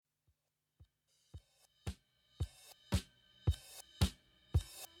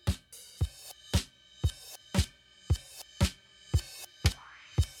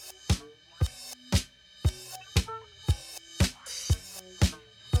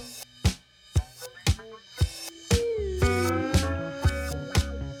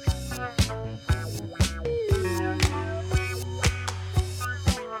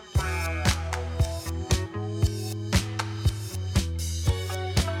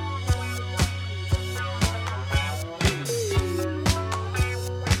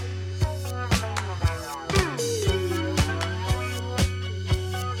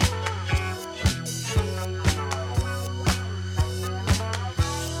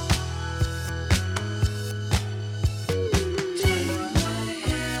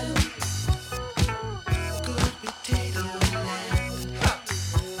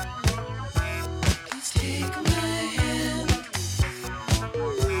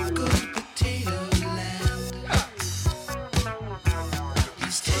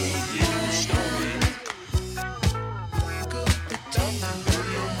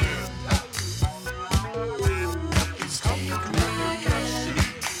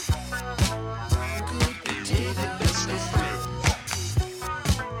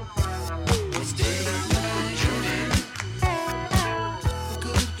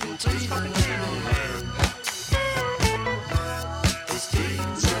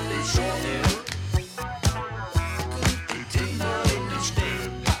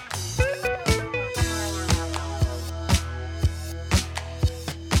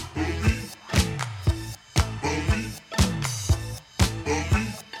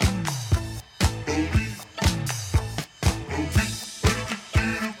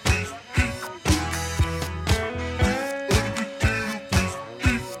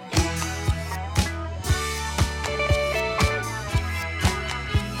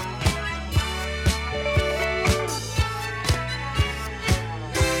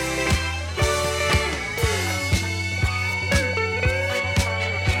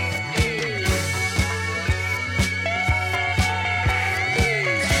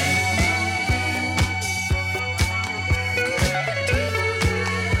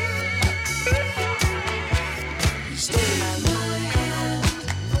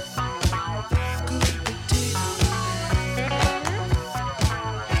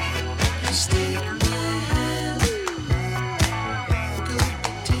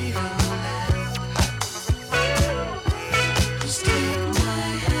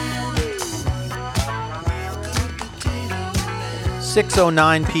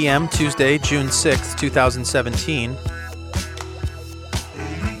p.m. Tuesday, June 6th, 2017.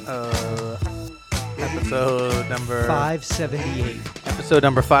 Episode number 578. Episode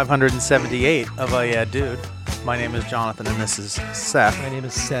number 578 of Oh Yeah Dude. My name is Jonathan and this is Seth. My name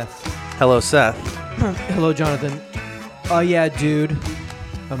is Seth. Hello, Seth. Hello, Jonathan. Oh yeah, dude.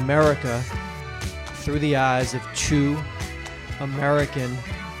 America through the eyes of two Americans.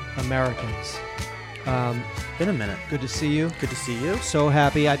 Been a minute. Good to see you. Good to see you. So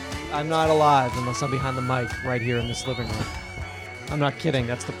happy. I'm not alive unless I'm behind the mic right here in this living room. I'm not kidding.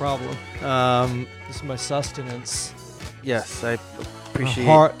 That's the problem. This is my sustenance. Yes, I appreciate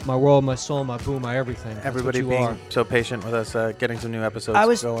my heart, my world, my soul, my boo, my everything. everybody being so patient with us, getting some new episodes I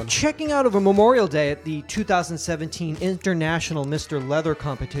was going. checking out over Memorial Day at the 2017 International Mr. Leather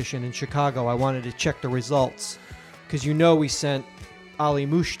competition in Chicago. I wanted to check the results because we sent Ali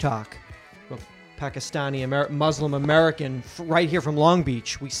Mushtaq, a Pakistani Muslim American, right here from Long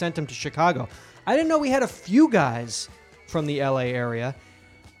Beach. We sent him to Chicago. I didn't know we had a few guys from the LA area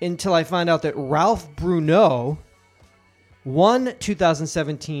until I found out that Ralph Bruneau won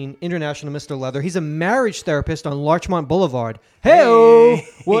 2017 International Mr. Leather. He's a marriage therapist on Larchmont Boulevard. Hey-o!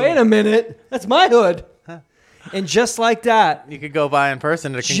 Wait a minute. That's my hood. And just like that. You could go by in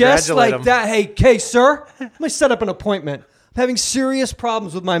person to congratulate Just like him. that. Hey, sir. Let me set up an appointment. I'm having serious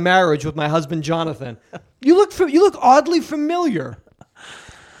problems with my marriage with my husband, Jonathan. You look oddly familiar.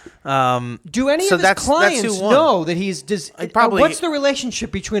 Do any of his clients know that he's... what's the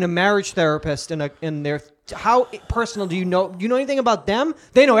relationship between a marriage therapist and their... How personal do you know? Do you know anything about them?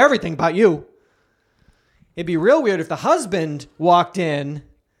 They know everything about you. It'd be real weird if the husband walked in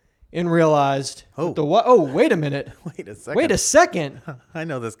and realized... Oh, wait a minute. Wait a second. I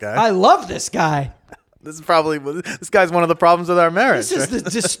know this guy. I love this guy. This guy's one of the problems with our marriage. This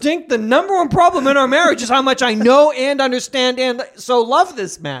is the number one problem in our marriage is how much I know and understand and so love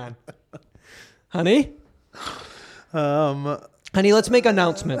this man. Honey? Honey, let's make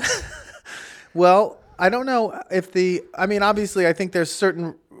announcements. Well, I don't know if obviously I think there's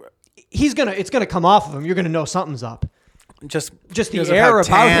certain... It's gonna come off of him. You're gonna know something's up. Just the air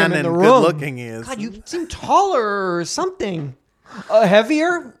about him in the room. Good looking he is. God, you seem taller or something.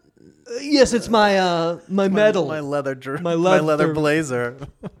 Heavier? Yes, it's my medal. My leather blazer.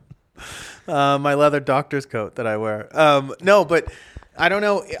 My leather doctor's coat that I wear. No, but I don't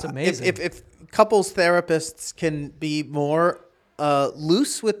know. It's amazing. If couples therapists can be more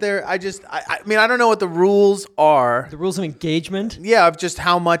loose with their... I don't know what the rules are. The rules of engagement? Yeah, of just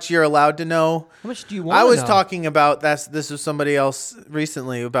how much you're allowed to know. How much do you want to know? I was talking about this with somebody else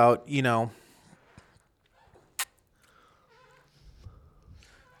recently about,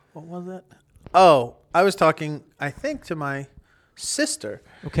 what was it? Oh, I was talking, I think, to my sister.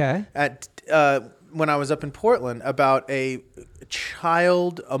 Okay. At when I was up in Portland about a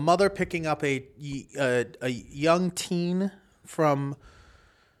mother picking up a young teen from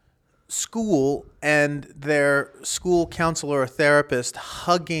school and their school counselor or therapist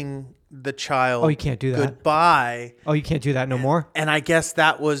hugging the child. Oh, you can't do that. Goodbye. Oh, you can't do that no more? And I guess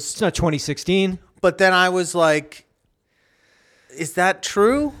that was... It's not 2016. But then I was like, is that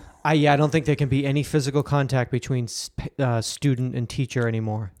true? I don't think there can be any physical contact between student and teacher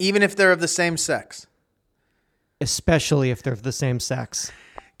anymore. Even if they're of the same sex? Especially if they're of the same sex.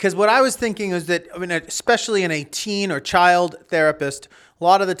 Because what I was thinking is that, especially in a teen or child therapist, a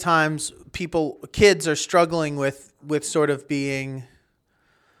lot of the times kids are struggling with sort of being,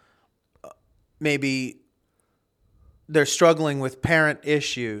 maybe they're struggling with parent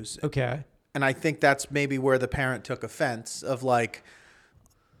issues. Okay. And I think that's maybe where the parent took offense of like,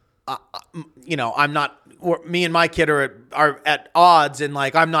 I'm not. Me and my kid are at odds, and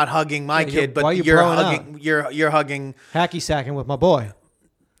like I'm not hugging my kid, but you're hugging. You're hugging. Hacky sacking with my boy.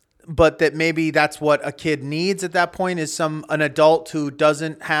 But that maybe that's what a kid needs at that point is an adult who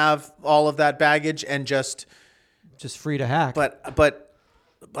doesn't have all of that baggage and just free to hack. But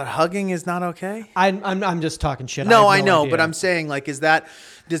hugging is not okay. I'm just talking shit. No, I know, but I'm saying like, does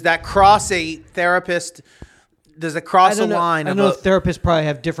that cross a therapist? Does it cross a line? I know therapists probably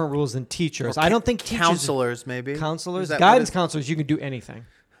have different rules than teachers. I don't think counselors maybe. Counselors, guidance counselors, you can do anything.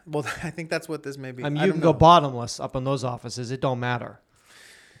 Well, I think that's what this may be. You can go bottomless up in those offices. It don't matter.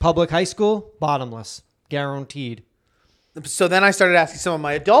 Public high school, bottomless, guaranteed. So then I started asking some of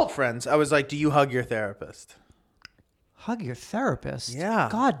my adult friends. I was like, "Do you hug your therapist?" Hug your therapist? Yeah.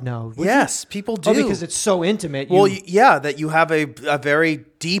 God, no. Yes, people do. Oh, because it's so intimate. That you have a very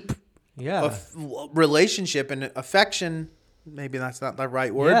deep Yeah. relationship and affection. Maybe that's not the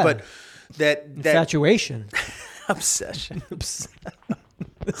right word, Yeah. but that Infatuation. obsession. This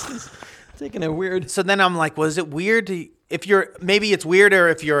is taking a weird. So then I'm like, was it weird to, if you're, maybe it's weirder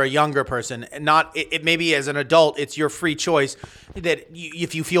if you're a younger person and not, it maybe as an adult, it's your free choice that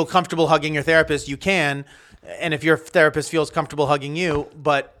if you feel comfortable hugging your therapist, you can. And if your therapist feels comfortable hugging you,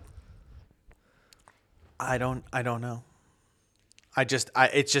 but I don't know.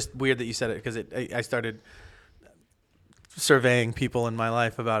 It's just weird that you said it because I started surveying people in my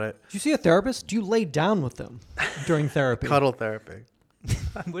life about it. Do you see a therapist? Do you lay down with them during therapy? Cuddle therapy.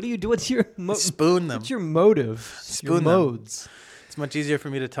 What do you do? What's your Spoon them. What's your motive? Spoon your them. modes. It's much easier for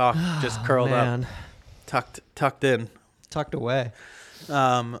me to talk just curled up, tucked in. Tucked away.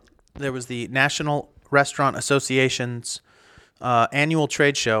 There was the National Restaurant Association's annual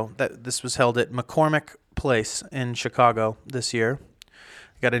trade show. This was held at McCormick Place in Chicago this year.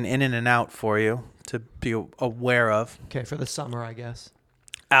 Got an in and an out for you to be aware of. Okay, for the summer, I guess.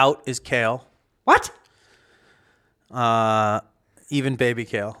 Out is kale. What? Even baby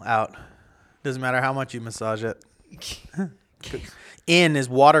kale, out. Doesn't matter how much you massage it. In is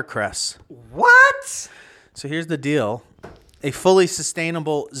watercress. What? So here's the deal. A fully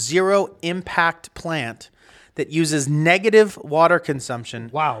sustainable, zero-impact plant that uses negative water consumption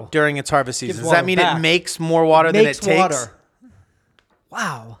Wow. during its harvest season. Gives Does that water mean back. it makes more water than it takes? Water.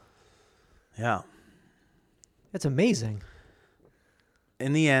 Wow. Yeah. That's amazing.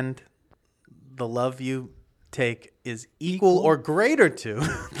 In the end, the love you take is equal or greater to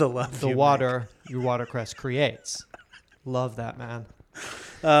the love The you water your watercress creates. Love that, man.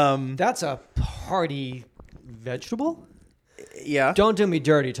 make. That's a party vegetable? Yeah. Don't do me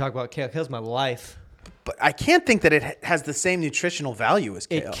dirty. Talk about kale. Kale's my life. But I can't think that it has the same nutritional value as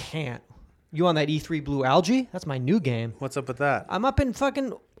kale. It can't. You on that E3 blue algae? That's my new game. What's up with that? I'm up in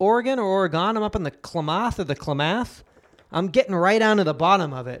fucking Oregon or Oregon. I'm up in the Klamath or the Klamath. I'm getting right down to the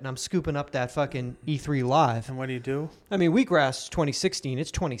bottom of it, and I'm scooping up that fucking E3 live. And what do you do? I mean, wheatgrass 2016.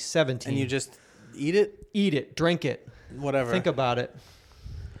 It's 2017. And you just eat it? eat it, drink it, Whatever. think about it.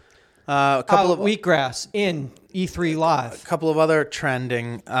 A couple of wheatgrass in E3 Live. A couple of other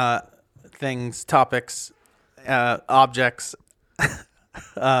trending things, topics, objects.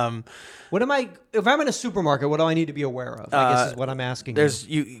 What am I? If I'm in a supermarket, what do I need to be aware of? I guess is what I'm asking.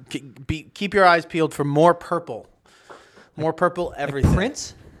 Keep your eyes peeled for more purple. More purple everything.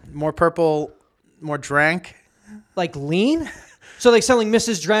 Prince? More purple, more drank. Like lean? So like selling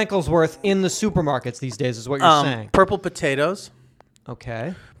Mrs. Dranklesworth in the supermarkets these days is what you're saying. Purple potatoes,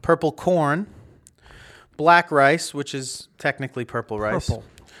 Okay. purple corn, black rice, which is technically purple rice. Purple.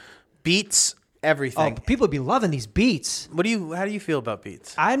 Beets, Oh, everything. people would be loving these beets. How do you feel about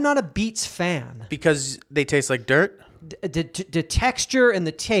beets? I'm not a beets fan. Because they taste like dirt? The texture and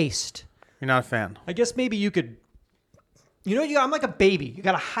the taste. You're not a fan. I guess maybe you could. I'm like a baby. You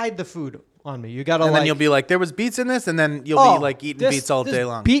got to hide the food on me. You got to And like. then you'll be like, there was beets in this? And then you'll be like eating beets all day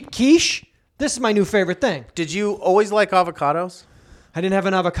long. Beet quiche. This is my new favorite thing. Did you always like avocados? I didn't have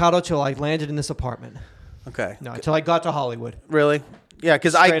an avocado till I landed in this apartment. Okay. No, until I got to Hollywood. Really? Yeah,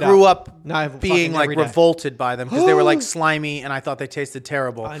 because I Straight grew up. up No, I have being fucking like every day. revolted by them because they were like slimy and I thought they tasted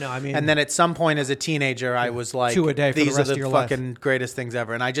terrible. I know, I mean- and then at some point as a teenager, I was like, 2 a day for the these rest are of the your life." fucking greatest things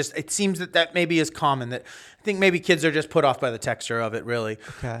ever. And it seems that maybe is common that I think maybe kids are just put off by the texture of it, really.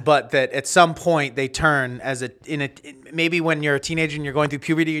 Okay. But that at some point they turn maybe when you're a teenager and you're going through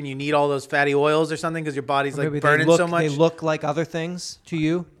puberty and you need all those fatty oils or something because your body's like Maybe burning so much. They look like other things to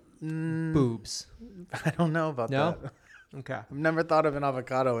you. Boobs. I don't know about No? that. Okay. I've never thought of an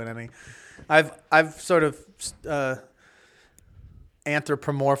avocado in any. I've sort of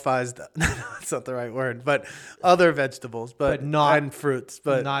anthropomorphized. That's not the right word, but other vegetables, but not and fruits,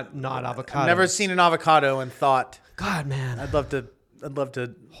 but not avocados. I've never seen an avocado and thought God, man. I'd love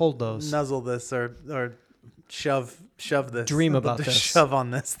to Hold those. nuzzle this or shove this. Dream I'd about love to this. Shove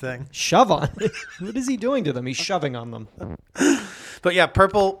on this thing. Shove on. What is he doing to them? He's shoving on them. But yeah,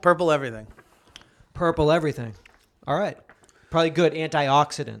 purple everything. Purple everything. All right. Probably good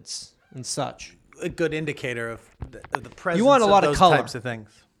antioxidants and such. A good indicator of the presence. You want a lot of those color. types of things,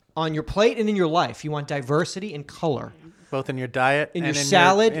 On your plate and in your life, you want diversity and color. both in your diet, In and your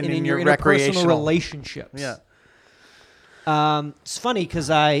salad and in your interpersonal recreational relationships. Yeah. It's funny because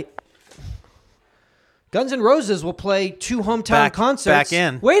Guns N' Roses will play 2 hometown Back concerts.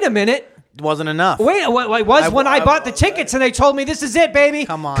 in. Wait a minute. Wasn't enough. Wait, what was when I bought the tickets and they told me this is it, baby.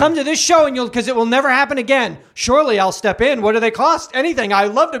 Come on. Come to this show and because it will never happen again. Surely I'll step in. What do they cost? Anything.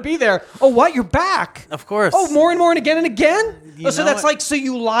 I'd love to be there. Oh, what? You're back. Of course. Oh, more and more and again and again? You So know that's it. like, so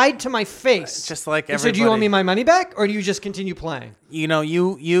you lied to my face. Just like You said, everybody. do you owe me my money back or do you just continue playing? You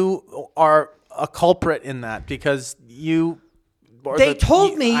are a culprit in that because They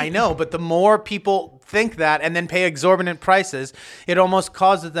told me. I know, but the more people think that and then pay exorbitant prices, it almost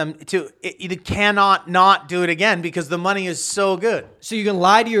causes them to. You cannot not do it again because the money is so good. So you can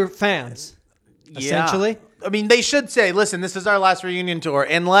lie to your fans, essentially. I mean, they should say, "Listen, this is our last reunion tour,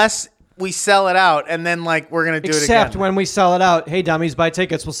 unless we sell it out, and then we're gonna do it again." Except when we sell it out. Hey, dummies, buy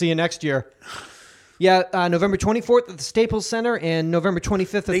tickets. We'll see you next year. Yeah, November 24th at the Staples Center and November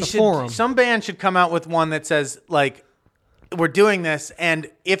 25th at the Forum. Some band should come out with one that says, we're doing this, and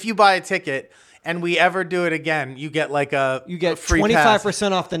if you buy a ticket and we ever do it again, you get a free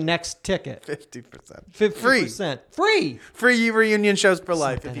 25% off the next ticket. 50%. 50%. Free. Free reunion shows for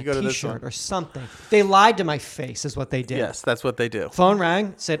life if you go to this T-shirt one. or something. They lied to my face is what they did. Yes, that's what they do. Phone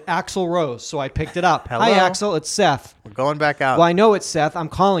rang, said Axl Rose, so I picked it up. Hello? Hi, Axl, it's Seth. We're going back out. Well, I know it's Seth. I'm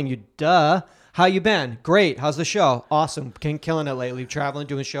calling you. Duh. How you been? Great. How's the show? Awesome. Killing it lately. Traveling,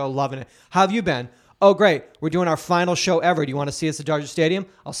 doing a show, loving it. How have you been? Oh, great. We're doing our final show ever. Do you want to see us at Dodger Stadium?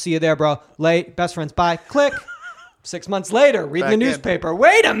 I'll see you there, bro. Late. Best friends. Bye. Click. 6 months later, reading Back the in. newspaper.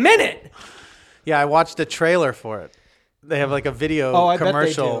 Wait a minute. Yeah, I watched a trailer for it. They have a video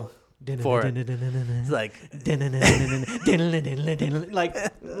commercial for it. It's like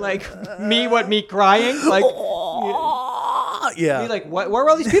like me, me crying? yeah. Me like, where are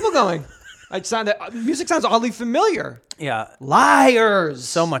all these people going? Music sounds oddly familiar. Yeah. Liars.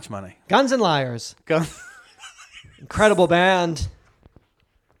 So much money. Guns and Liars. Go. Incredible band.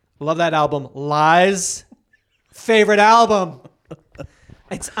 Love that album. Lies. Favorite album.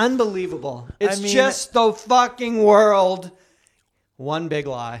 It's unbelievable. It's just the fucking world. One big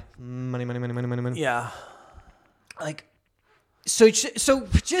lie. Money, money, money, money, money, money. Yeah. So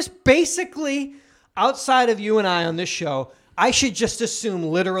just basically, outside of you and I on this show, I should just assume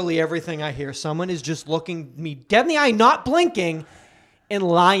literally everything I hear. Someone is just looking me dead in the eye, not blinking, and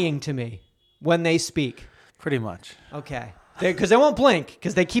lying to me when they speak. Pretty much. Okay. Because they won't blink,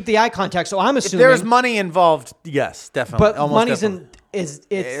 because they keep the eye contact, so I'm If assuming... there's money involved, yes, definitely. But almost money's definitely.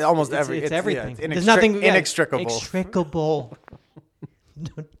 it's everything. Yeah, There's nothing... inextricable. Inextricable.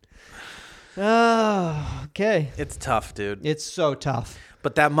 Oh, okay. It's tough, dude. It's so tough.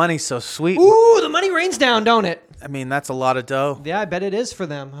 But that money's so sweet. Ooh, the money rains down, don't it? I mean, that's a lot of dough. Yeah, I bet it is for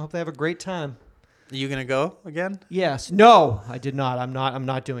them. I hope they have a great time. Are you gonna go again? Yes. No, I did not. I'm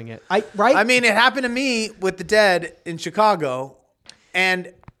not doing it. I mean, it happened to me with the Dead in Chicago,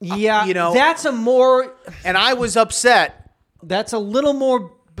 and yeah, that's a more. And I was upset. That's a little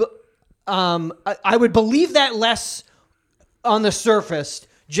more. I would believe that less on the surface,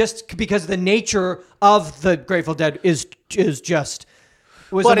 just because the nature of the Grateful Dead is just.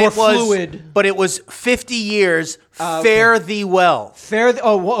 It was fluid. But it was 50 years. Fare thee well. Fare. They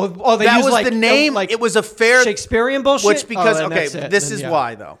that use was the name. It was a fair Shakespearean bullshit. Which because this is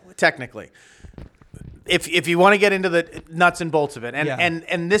why though technically. If you want to get into the nuts and bolts of it,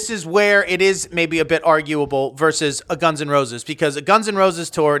 and this is where it is maybe a bit arguable versus a Guns N' Roses, because a Guns N' Roses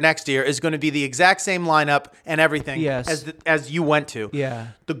tour next year is going to be the exact same lineup and everything as you went to. Yeah.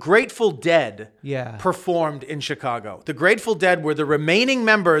 The Grateful Dead performed in Chicago. The Grateful Dead were the remaining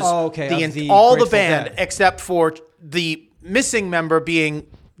members, all the band, except for the missing member being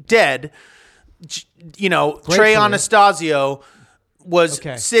dead. Trey Anastasio was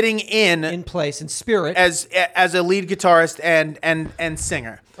sitting in place in spirit as a lead guitarist and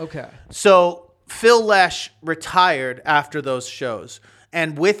singer. Okay. So Phil Lesh retired after those shows,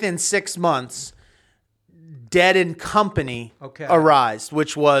 and within 6 months, Dead and Company arised,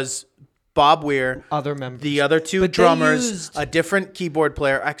 which was Bob Weir, other members, the other two drummers, a different keyboard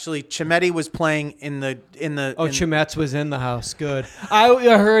player. Actually, Chimetti was playing in the. Chimetz was in the house. Good. I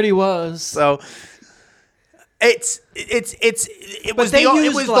heard he was. So. It was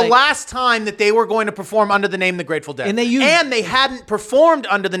the last time that they were going to perform under the name The Grateful Dead. And they hadn't performed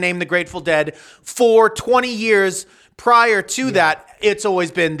under the name The Grateful Dead for 20 years prior to that. It's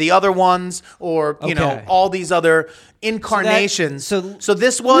always been the other ones or, all these other incarnations. So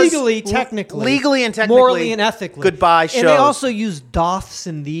this was legally and technically, morally and ethically. Goodbye shows. And they also use doths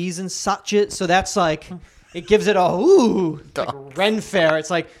and these and such it. So that's it gives it like Ren Fair. It's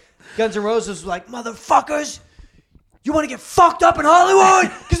like Guns N' Roses was like, motherfuckers. You want to get fucked up in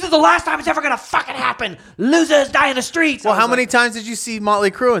Hollywood? Because this is the last time it's ever going to fucking happen. Losers die in the streets. Well, how many times did you see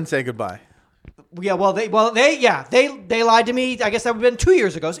Motley Crue and say goodbye? Yeah, they lied to me. I guess that would have been 2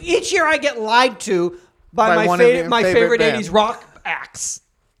 years ago. So each year I get lied to by my favorite 80s rock acts.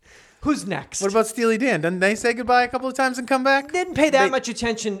 Who's next? What about Steely Dan? Didn't they say goodbye a couple of times and come back? Didn't pay that much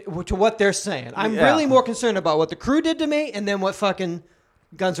attention to what they're saying. I'm really more concerned about what the Crew did to me and then what fucking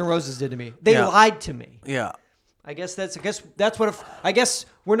Guns N' Roses did to me. They lied to me. Yeah. I guess what. I guess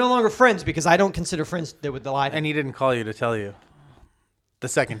we're no longer friends because I don't consider friends that would lie. And he didn't call you to tell you the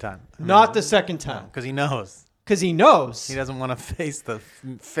second time. Not the second time. Because he knows. Because he knows. He doesn't want to face the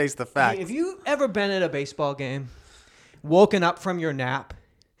fact. Have you ever been at a baseball game, woken up from your nap,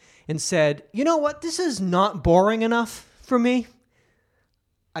 and said, you know what, this is not boring enough for me?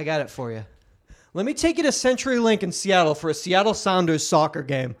 I got it for you. Let me take you to CenturyLink in Seattle for a Seattle Sounders soccer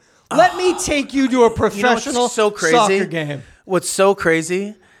game. Let me take you to a professional soccer game. What's so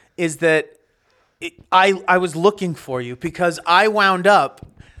crazy is that I was looking for you because I wound up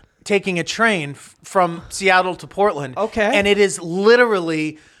taking a train from Seattle to Portland. Okay. And it is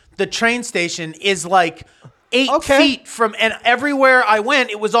literally, the train station is like 8 feet from, and everywhere I went,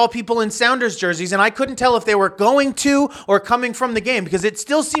 it was all people in Sounders jerseys, and I couldn't tell if they were going to or coming from the game because it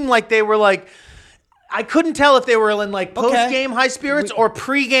still seemed like they were like, I couldn't tell if they were in like post-game high spirits or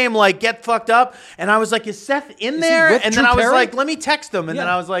pre-game like get fucked up. And I was like, is Seth in there? And then I was like, let me text him. And then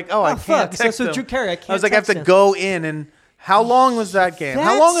I was like, I can't text him. Drew Carey. I was like, I have to go in. And how long was that game?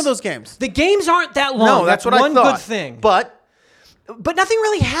 How long are those games? The games aren't that long. No, that's what I thought. One good thing. But nothing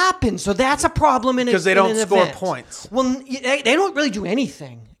really happens. So that's a problem in because they don't score points. Well, they don't really do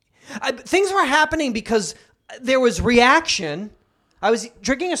anything. Things were happening because there was reaction. I was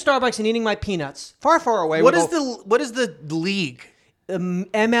drinking a Starbucks and eating my peanuts far, far away. What is the league?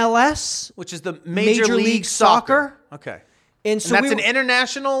 MLS, which is the Major League Soccer. Okay, and so that's an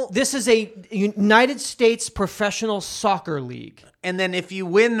international. This is a United States Professional Soccer League. And then if you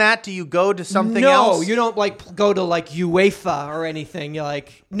win that, do you go to something else? No, you don't like go to like UEFA or anything. You're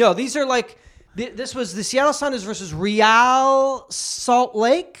like, no, these are like this was the Seattle Sounders versus Real Salt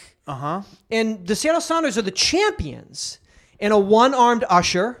Lake. And the Seattle Sounders are the champions. And a one-armed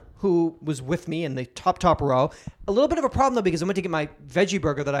usher who was with me in the top row. A little bit of a problem, though, because I went to get my veggie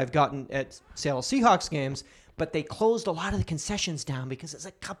burger that I've gotten at Seattle Seahawks games, but they closed a lot of the concessions down because there's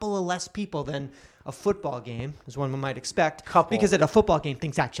a couple of less people than a football game, as one might expect. Because at a football game,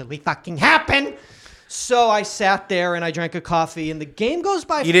 things actually fucking happen. So I sat there and I drank a coffee, and the game goes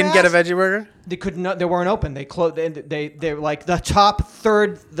by fast. You didn't get a veggie burger? They could not. They weren't open. They closed. They like the top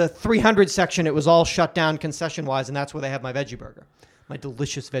third, the 300 section. It was all shut down concession wise, and that's where they have my veggie burger, my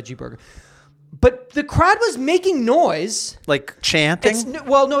delicious veggie burger. But the crowd was making noise, like chanting.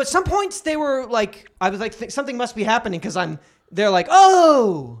 No. At some points they were like, I was like, something must be happening because they're like,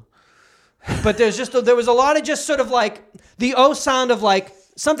 oh. But there was a lot of just sort of like the O sound of like.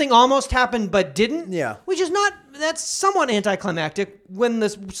 Something almost happened but didn't. Yeah. Which is that's somewhat anticlimactic when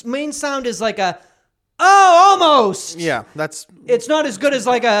the main sound is like a, oh, almost. Yeah, it's not as good as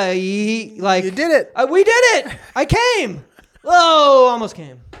like a, like. You did it. We did it. I came. Oh, almost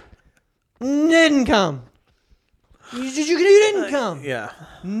came. Didn't come. You didn't come. Yeah.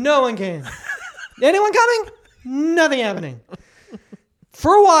 No one came. Anyone coming? Nothing happening.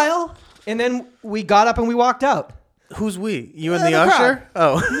 For a while, and then we got up and we walked out. Who's we? You and the usher? Crowd.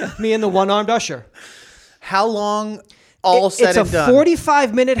 Oh. Yeah, me and the one-armed usher. How long all said and done? It's a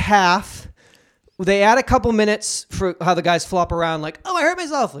 45-minute half. They add a couple minutes for how the guys flop around like, oh, I hurt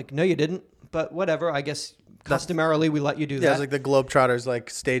myself. Like, no, you didn't. But whatever. I guess customarily we let you do that. Yeah, it's like the Globetrotters like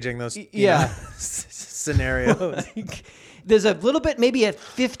staging those scenarios. There's a little bit, maybe a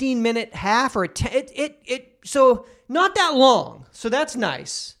 15-minute half or a 10. So not that long. So that's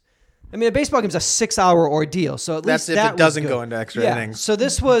nice. I mean, a baseball game's a 6-hour ordeal, so at least that's if it doesn't go into extra innings. So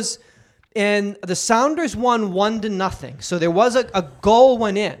this was, and the Sounders won 1-0. So there was a goal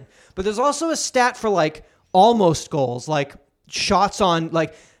went in, but there's also a stat for like almost goals, like shots on,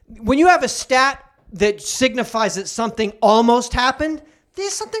 like when you have a stat that signifies that something almost happened,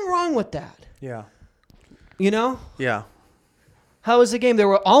 there's something wrong with that. Yeah. You know? Yeah. How was the game? There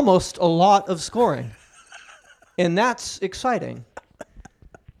were almost a lot of scoring, and that's exciting.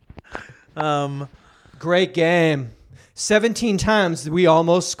 Great game. 17 times we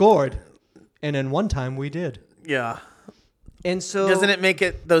almost scored, and then one time we did. Yeah. And so doesn't it make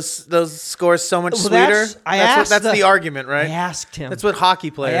it those scores so much sweeter? That's the argument, right? I asked him. That's what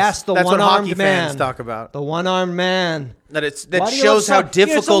hockey players. I asked the that's what one-armed hockey man, fans talk about. The one-armed man. That shows how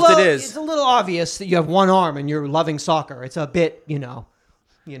difficult it is. It's a little obvious that you have one arm and you're loving soccer. It's a bit, you know.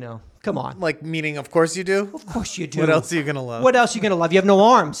 Come on. Like, meaning, of course you do? Of course you do. What else are you going to love? What else are you going to love? You have no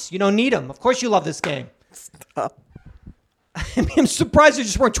arms. You don't need them. Of course you love this game. Stop. I'm surprised there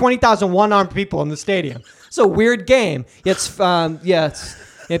just weren't 20,000 one-armed people in the stadium. It's a weird game. It's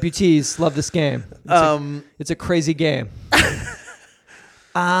amputees love this game. It's a crazy game.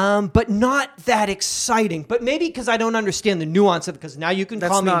 But not that exciting. But maybe because I don't understand the nuance of it, because now you can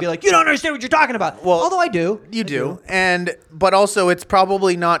call me and be like, you don't understand what you're talking about. Well, although I do. You do. But also it's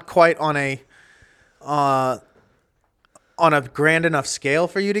probably not quite on a on a grand enough scale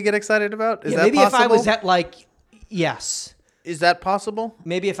for you to get excited about? Is that maybe possible? if I was at like, yes. Is that possible?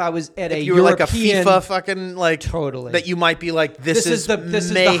 Maybe if I was at If you were European, like a FIFA fucking like Totally. that, you might be like, this is the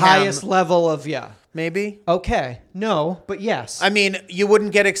mayhem. highest level of Maybe. Okay, no, but yes. I mean, you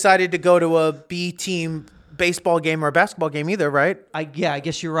wouldn't get excited to go to a B team baseball game or a basketball game either, right? I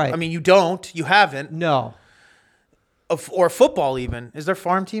guess you're right. I mean, you don't. You haven't. No. Or football even. Is there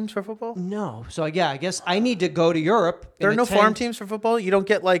farm teams for football? No. So yeah, I guess I need to go to Europe. There are no farm teams for football? You don't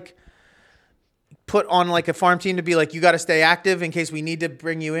get like put on like a farm team to be like, you got to stay active in case we need to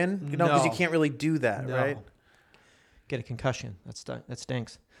bring you in? You know, because you can't really do that, right? Get a concussion. That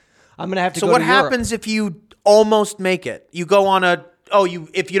stinks. I'm going to have to so go to what Europe. happens if you almost make it? You go on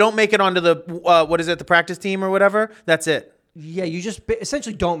if you don't make it onto the, the practice team or whatever, that's it. Yeah, you just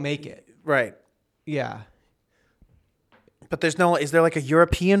essentially don't make it. Right. Yeah. But is there like a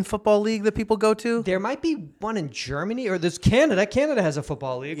European football league that people go to? There might be one in Germany, or there's Canada. Canada has a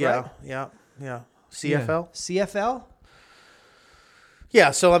football league, right? Yeah. CFL? Yeah. CFL?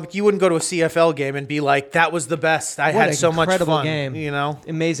 Yeah, so you wouldn't go to a CFL game and be like, that was the best. I had so much fun. Game. You know?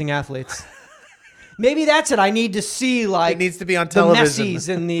 Amazing athletes. Maybe that's it. I need to see like it needs to be on television. The Messis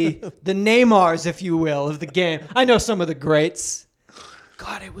and the Neymars, if you will, of the game. I know some of the greats.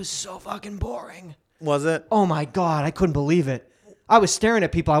 God, it was so fucking boring. Was it? Oh my God, I couldn't believe it. I was staring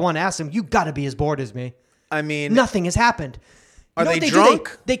at people. I wanted to ask them, you got to be as bored as me. I mean, nothing has happened. Are they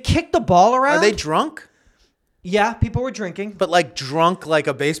drunk? They kicked the ball around. Are they drunk? Yeah, people were drinking. But like drunk like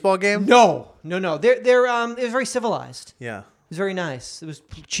a baseball game? No. They're it was very civilized. Yeah. It was very nice. It was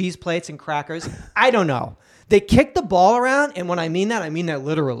cheese plates and crackers. I don't know. They kicked the ball around, and when I mean that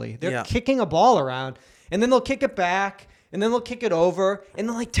literally. They're kicking a ball around, and then they'll kick it back, and then they'll kick it over, and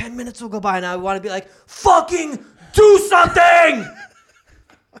then like 10 minutes will go by, and I want to be like, fucking do something!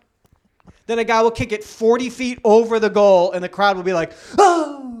 Then a guy will kick it 40 feet over the goal, and the crowd will be like,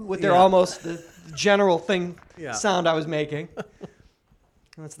 oh, with their almost the general thing sound I was making.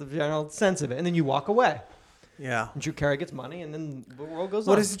 That's the general sense of it. And then you walk away. Yeah. And Drew Carey gets money, and then the world goes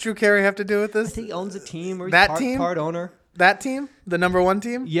on. What does Drew Carey have to do with this? I think he owns a team, or he's that team? part owner. That team? The number one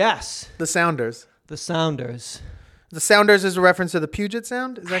team? Yes. The Sounders. The Sounders. The Sounders is a reference to the Puget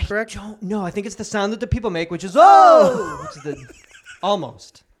Sound? Is that correct? I don't know. I think it's the sound that the people make, which is, oh! Which is the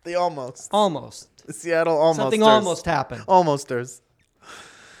almost. The almost. Almost. The Seattle almosters. Something almost happened. Almosters.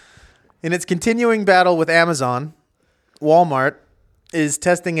 In its continuing battle with Amazon, Walmart is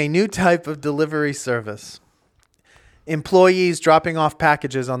testing a new type of delivery service. Employees dropping off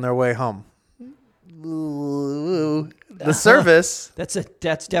packages on their way home. The service...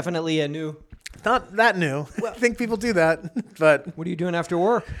 That's definitely a new... Not that new. I think people do that, but... What are you doing after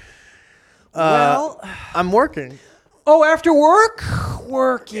work? I'm working. Oh, after work?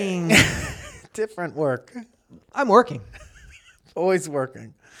 Working. Different work. I'm working. Always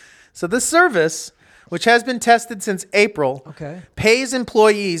working. So this service, which has been tested since April, pays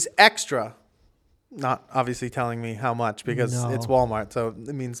employees extra. Not obviously telling me how much because it's Walmart, so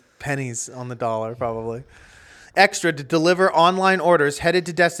it means pennies on the dollar probably. Extra to deliver online orders headed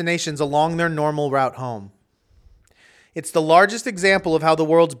to destinations along their normal route home. It's the largest example of how the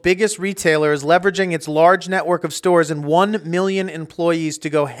world's biggest retailer is leveraging its large network of stores and 1 million employees to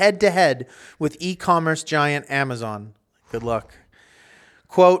go head-to-head with e-commerce giant Amazon. Good luck.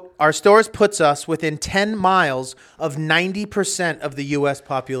 Quote, our stores puts us within 10 miles of 90% of the U.S.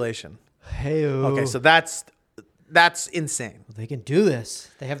 population. Hey-o. Okay, so that's insane. Well, they can do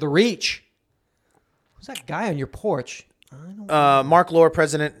this. They have the reach. Who's that guy on your porch? Mark Lohr,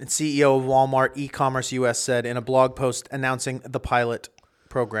 president and CEO of Walmart e-commerce US, said in a blog post announcing the pilot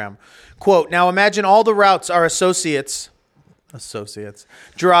program, quote, now imagine all the routes our associates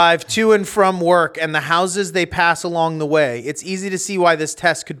drive to and from work and the houses they pass along the way. It's easy to see why this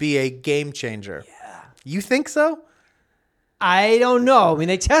test could be a game changer. Yeah. You think so? I don't know. I mean,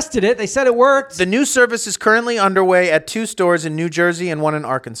 they tested it. They said it worked. The new service is currently underway at 2 stores in New Jersey and 1 in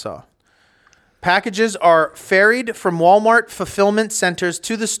Arkansas. Packages are ferried from Walmart fulfillment centers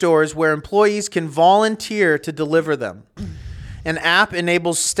to the stores where employees can volunteer to deliver them. An app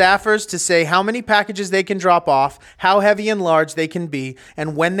enables staffers to say how many packages they can drop off, how heavy and large they can be,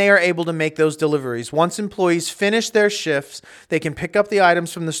 and when they are able to make those deliveries. Once employees finish their shifts, they can pick up the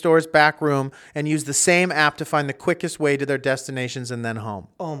items from the store's back room and use the same app to find the quickest way to their destinations and then home.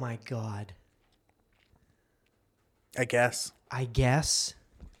 Oh, my God. I guess.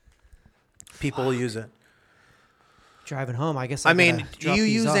 People will use it. Driving home, I guess. I mean, do you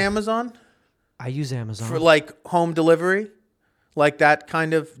use Amazon? I use Amazon. For like home delivery? Like that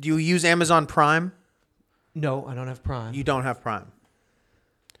kind of... Do you use Amazon Prime? No, I don't have Prime. You don't have Prime.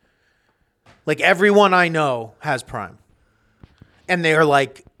 Like everyone I know has Prime. and they're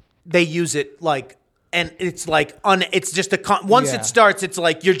like, they use it like, and it's like, it's just once it starts, it's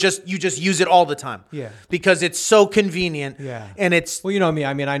like you just use it all the time. Yeah. Because it's so convenient. Yeah. And it's. Well, you know me.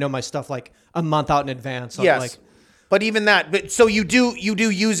 I mean, I know my stuff like a month out in advance. Yes. Like, but even that, so you do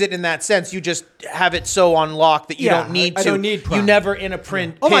use it in that sense. You just have it so on lock that you don't need to. I don't need Prime. You never in a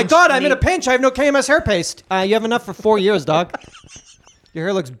print. Oh my God, I'm in a pinch. I have no KMS hair paste. You have enough for 4 years, dog. Your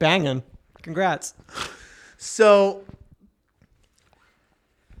hair looks banging. Congrats. So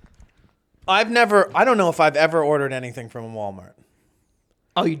I don't know if I've ever ordered anything from Walmart.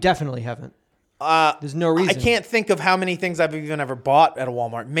 Oh, you definitely haven't. There's no reason. I can't think of how many things I've even ever bought at a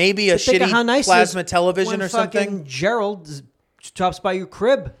Walmart. Maybe a Think of how shitty nice it plasma is television when or something. fucking Gerald stops by your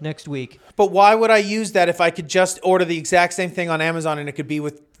crib next week. But why would I use that if I could just order the exact same thing on Amazon and it could be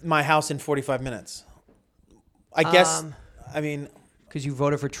with my house in 45 minutes? I guess, I mean... Because you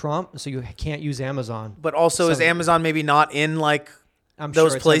voted for Trump, so you can't use Amazon. But also, is Amazon maybe not in, like, I'm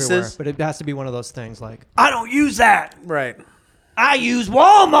those sure it's places? everywhere, but it has to be one of those things like, I don't use that. Right. I use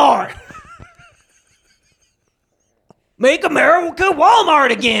Walmart. Make America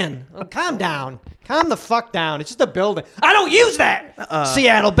Walmart again. Oh, calm down. Calm the fuck down. It's just a building. I don't use that.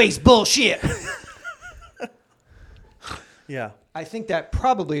 Seattle-based bullshit. Yeah. I think that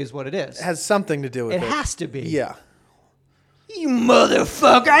probably is what it is. It has something to do with it. It has to be. Yeah. You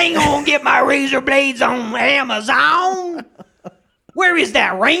motherfucker. I ain't gonna get my razor blades on Amazon. Where is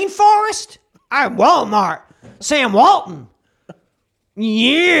that? Rainforest? I'm Walmart. Sam Walton.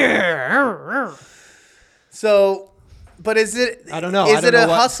 Yeah. So... But is it? I don't know. Is it a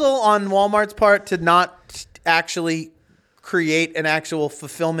hustle on Walmart's part to not actually create an actual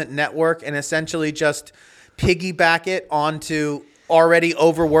fulfillment network and essentially just piggyback it onto already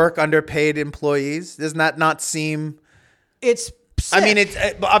overworked, underpaid employees? Doesn't that not seem? It's. Sick. I mean, it's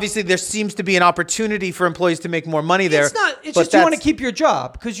obviously there seems to be an opportunity for employees to make more money there. It's not. It's just you want to keep your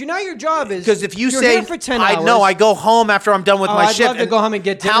job because your job is. Because if you you're say, here for 10 hours. I know, I go home after I'm done with my I'd shift. love to go home and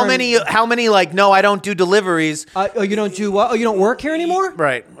get dinner. How many like, no, I don't do deliveries. Oh, you don't do what? Oh, you don't work here anymore?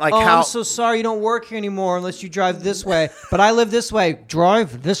 Right. Like oh, how? I'm so sorry you don't work here anymore unless you drive this way. But I live this way.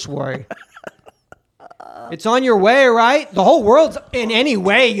 Drive this way. It's on your way, right? The whole world's in any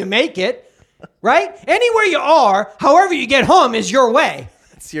way you make it, right? Anywhere you are, however you get home is your way.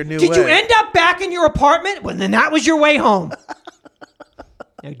 It's your new Did way. you end up back in your apartment? Well, then that was your way home.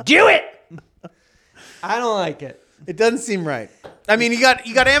 Now do it. I don't like it. It doesn't seem right. I mean, you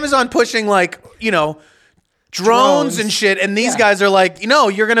got Amazon pushing like, drones and shit, and these guys are like,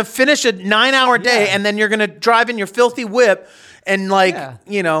 you're gonna finish a 9-hour day, and then you're gonna drive in your filthy whip, and like,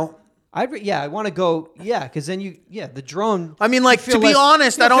 I want to go, because then the drone. I mean, like, to be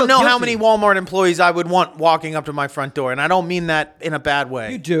honest, I don't know how many Walmart employees I would want walking up to my front door, and I don't mean that in a bad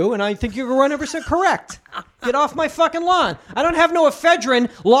way. You do, and I think you're 100% correct. Get off my fucking lawn. I don't have no ephedrine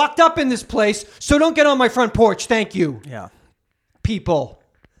locked up in this place, so don't get on my front porch. Thank you. Yeah. People.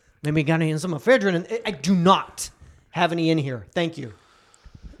 Maybe got in some ephedrine, and I do not have any in here. Thank you.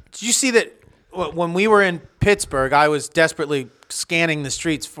 Did you see that when we were in Pittsburgh, I was desperately scanning the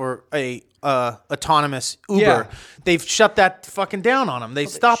streets for a autonomous Uber. Yeah. They've shut that fucking down on them. They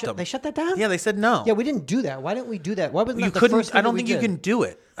stopped them. They shut that down? Yeah, they said no. Yeah, we didn't do that. Why didn't we do that? Why wasn't You that the couldn't. first thing I don't that think we you did? can do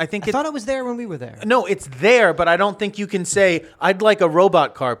it. I thought it was there when we were there. No, it's there, but I don't think you can say, I'd like a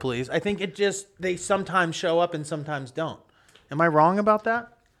robot car, please. I think they sometimes show up and sometimes don't. Am I wrong about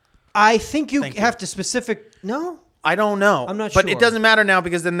that? I think you have to No? I don't know. I'm not sure. But it doesn't matter now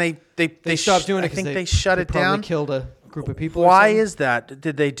because then they stopped doing it. I think they shut it probably down. Killed a group of people. Why is that?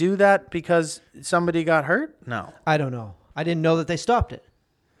 Did they do that because somebody got hurt? No. I don't know. I didn't know that they stopped it.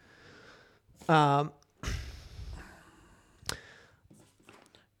 I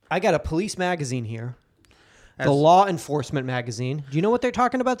got a police magazine here. The Law Enforcement magazine. Do you know what they're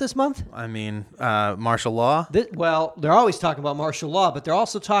talking about this month? I mean, martial law? Well, they're always talking about martial law, but they're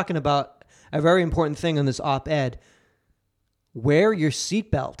also talking about a very important thing on this op-ed. Wear your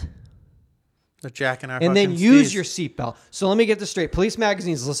seatbelt. They're jacking our and then fucking use C's. your seatbelt. So let me get this straight. Police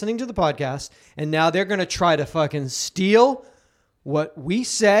Magazine's listening to the podcast, and now they're going to try to fucking steal what we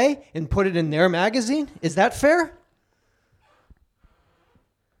say and put it in their magazine? Is that fair?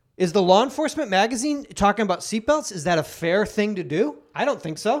 Is the Law Enforcement magazine talking about seatbelts? Is that a fair thing to do? I don't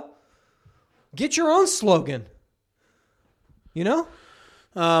think so. Get your own slogan. You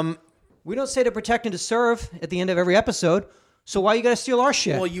know? We don't say to protect and to serve at the end of every episode, so why you got to steal our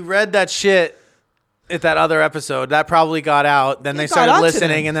shit? Well, you read that shit at that other episode. That probably got out. Then they started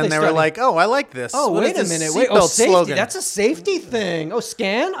listening, and then they were like, oh, I like this. Oh, what wait is a this minute. Wait, seatbelt safety. slogan? That's a safety thing. Oh,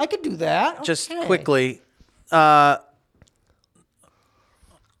 scan? I could do that. Just Okay. quickly,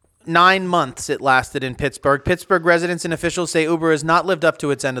 9 months it lasted in Pittsburgh. Pittsburgh residents and officials say Uber has not lived up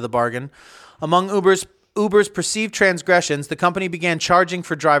to its end of the bargain. Among Uber's perceived transgressions, the company began charging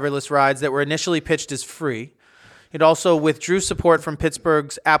for driverless rides that were initially pitched as free. It also withdrew support from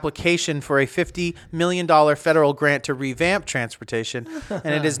Pittsburgh's application for a $50 million federal grant to revamp transportation,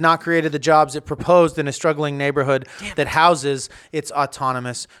 and it has not created the jobs it proposed in a struggling neighborhood that houses its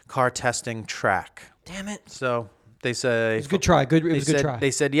autonomous car testing track. Damn it. So they say... It was a good try. It was a good try.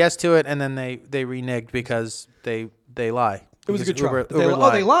 They said yes to it, and then they reneged because they lie. It was a good try. Uber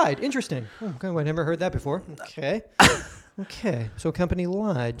lied. They lied. Interesting. Okay, I never heard that before. Okay. Okay. So a company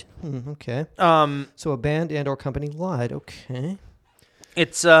lied. Okay. So a band and or company lied. Okay.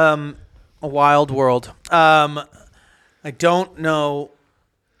 It's a wild world. I don't know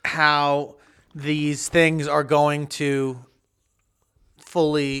how these things are going to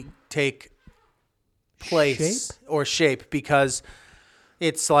fully take place or shape, because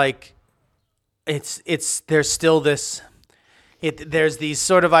it's like there's still this... There's these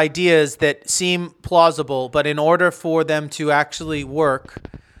sort of ideas that seem plausible, but in order for them to actually work,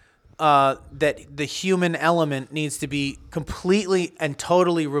 that the human element needs to be completely and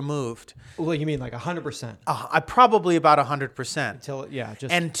totally removed. Well, you mean like 100%? Probably about 100%.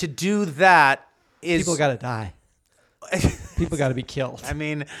 And to do that is... People got to die. People got to be killed. I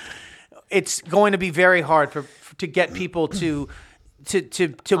mean, it's going to be very hard to get people to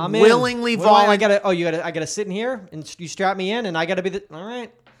willingly volunteer. I gotta sit in here and you strap me in and I gotta be all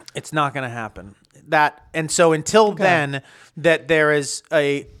right. It's not going to happen. So until then, that there is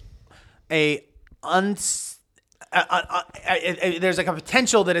there's like a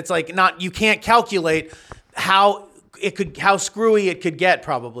potential that it's like not, you can't calculate how screwy it could get,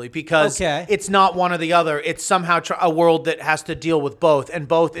 probably, because it's not one or the other. It's somehow a world that has to deal with both, and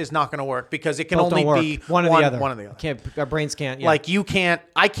both is not going to work because it can only be one or the other. One or the other. Our brains can't. Yeah. Like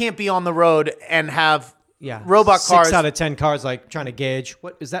I can't be on the road and have robot cars. 6 out of 10 cars like trying to gauge.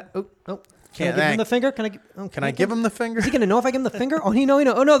 What is that? Oh. Can I give him the finger? Can I give him the finger? Is he going to know if I give him the finger? Oh, he know.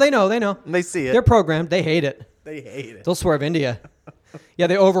 Oh, no, they know. They see it. They're programmed. They hate it. They'll swerve India. Yeah,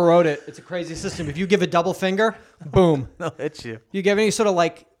 they overrode it. It's a crazy system. If you give a double finger, boom. They'll hit you. You give any sort of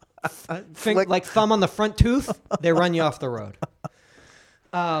like thumb on the front tooth, they run you off the road.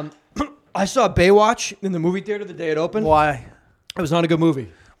 I saw Baywatch in the movie theater the day it opened. Why? It was not a good movie.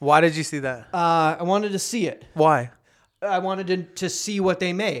 Why did you see that? I wanted to see it. Why? I wanted to see what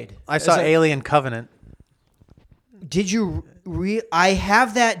they made. I saw Alien Covenant. Did you... I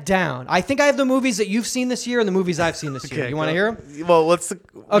have that down. I think I have the movies that you've seen this year and the movies I've seen this year. You want to hear them? Well,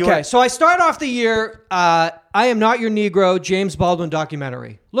 so I start off the year, I Am Not Your Negro, James Baldwin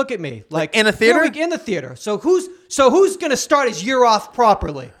documentary. Look at me. Like in a theater? In the theater. So who's going to start his year off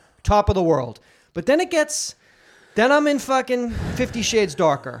properly? Top of the world. But then then I'm in fucking 50 Shades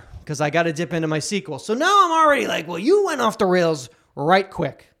Darker because I got to dip into my sequel. So now I'm already like, well, you went off the rails right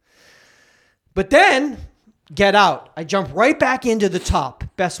quick. But then... Get Out. I jump right back into the top.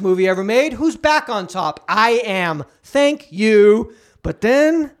 Best movie ever made. Who's back on top? I am. Thank you. But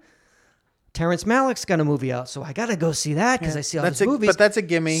then Terrence Malick's got a movie out, so I got to go see that because I see all these movies. But that's a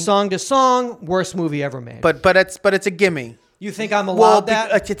gimme. Song to Song, worst movie ever made. But it's a gimme. You think I'm allowed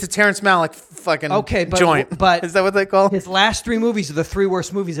that? It's a Terrence Malick fucking joint. But is that what they call it? His last 3 movies are the 3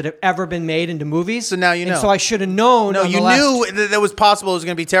 worst movies that have ever been made into movies. So now you know. And so I should have known. No, you knew that it was possible it was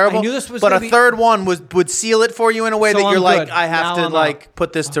going to be terrible. I knew this was but a third one would seal it for you in a way that you're like, I have to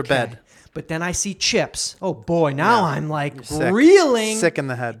put this to bed. But then I see Chips. Oh boy, now I'm like reeling. Sick in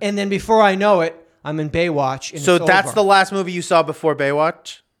the head. And then before I know it, I'm in Baywatch. And so that's the last movie you saw before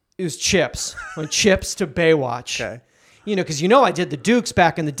Baywatch? It was Chips. Went Chips to Baywatch. Okay. Because I did the Dukes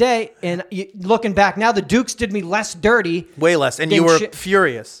back in the day, and looking back now, the Dukes did me less dirty. Way less, and you were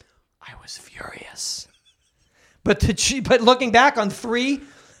furious. I was furious. But looking back on three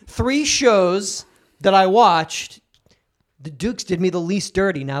shows that I watched, the Dukes did me the least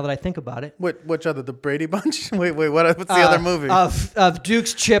dirty now that I think about it. Which other? The Brady Bunch? Wait, what's the other movie? Of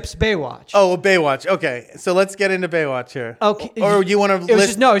Dukes, Chips, Baywatch. Oh, Baywatch. Okay, so let's get into Baywatch here. Okay. Or you want to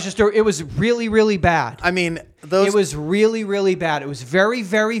list... It was really, really bad. I mean, it was really, really bad. It was very,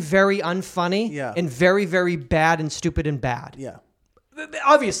 very, very unfunny. Yeah. And very, very bad and stupid and bad. Yeah.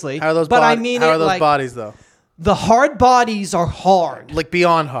 Obviously. How are those bodies, though? The hard bodies are hard. Like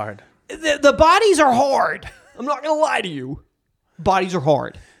beyond hard. The bodies are hard. I'm not going to lie to you. Bodies are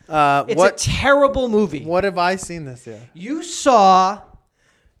hard. It's a terrible movie. What have I seen this year? You saw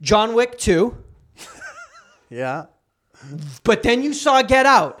John Wick 2. Yeah. But then you saw Get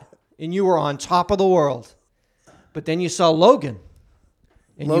Out, and you were on top of the world. But then you saw Logan.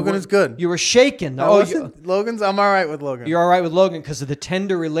 And Logan is good. You were shaken. Logan's. I'm all right with Logan. You're all right with Logan because of the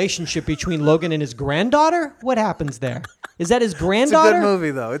tender relationship between Logan and his granddaughter? What happens there? Is that his It's a granddaughter? good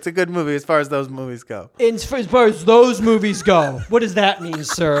movie, though. It's a good movie as far as those movies go. As far as those movies go. What does that mean,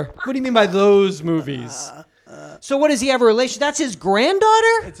 sir? What do you mean by those movies? So what does he have a relation? That's his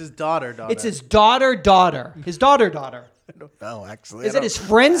granddaughter? It's his daughter. It's his daughter. His daughter. I don't know, actually. Is it his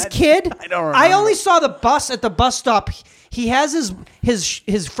friend's kid? I don't remember. I only saw the bus at the bus stop. He has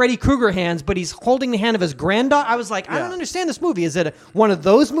his Freddy Krueger hands, but he's holding the hand of his granddaughter. I was like, I don't understand this movie. Is it one of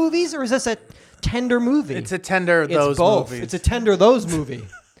those movies, or is this a tender movie? It's a tender those it's both. movies. It's a tender those movie.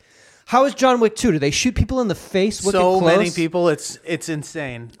 How is John Wick 2? Do they shoot people in the face? So close? many people, it's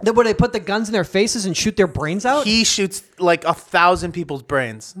insane. Where they put the guns in their faces and shoot their brains out? He shoots like 1,000 people's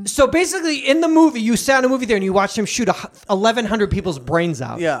brains. So basically, in the movie, you sat in a movie there and you watched him shoot 1,100 people's brains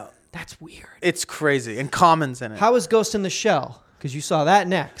out. Yeah. That's weird. It's crazy. And Common's in it. How is Ghost in the Shell? Because you saw that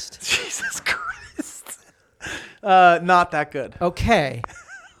next. Jesus Christ. Not that good. Okay.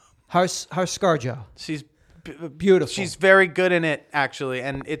 How's ScarJo? She's Beautiful. She's very good in it, actually,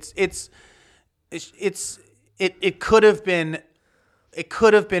 and it could have been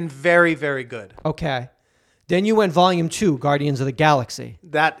very, very good. Okay. Then you went Volume 2, Guardians of the Galaxy.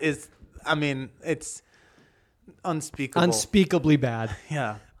 That is, I mean, it's unspeakable. Unspeakably bad.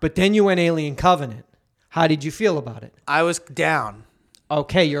 Yeah. But then you went Alien Covenant. How did you feel about it? I was down.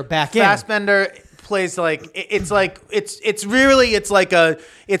 Okay, you're back in. Fassbender plays like it's like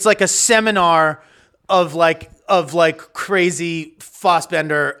a seminar of crazy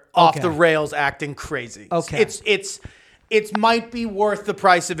Fassbender off the rails acting crazy. Okay. It might be worth the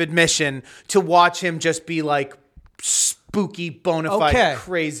price of admission to watch him just be like spooky, bona fide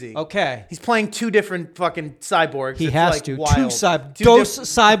crazy. Okay. He's playing two different fucking cyborgs. He It's has like to. wild. Dos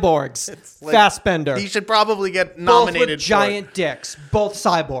cyborgs. Like, Fassbender. He should probably get Both nominated with for giant dicks. Both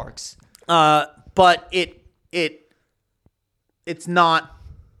cyborgs. but it's not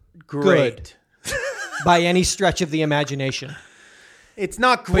great. By any stretch of the imagination. It's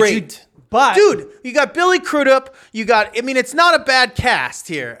not great. But dude, you got Billy Crudup. It's not a bad cast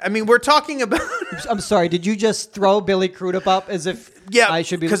here. I mean, we're talking about. I'm sorry. Did you just throw Billy Crudup up as if I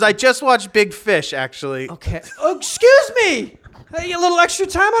should be? Because I just watched Big Fish, actually. Okay. Oh, excuse me. Hey, a little extra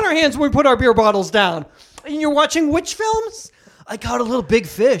time on our hands when we put our beer bottles down. And you're watching which films? I caught a little Big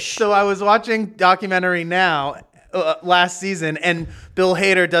Fish. So I was watching Documentary Now last season, and Bill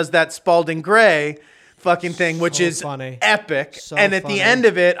Hader does that Spalding Gray fucking thing, which is funny. Epic. So and at funny. the end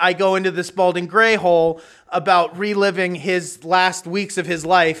of it, I go into the Spalding Gray hole about reliving his last weeks of his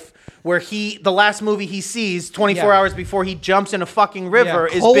life, where the last movie he sees 24 hours before he jumps in a fucking river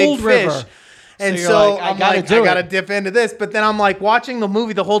is Cold Big River. Fish. And So so, you're like, I I'm gotta like, do I gotta it. dip into this. But then I'm like watching the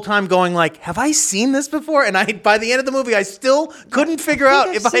movie the whole time going like, have I seen this before? And by the end of the movie, I still couldn't figure out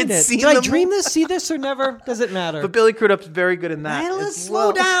if I had seen Did I the dream movie. this, see this, or never? Does it matter? But Billy Crudup's very good in that. Hey, let's as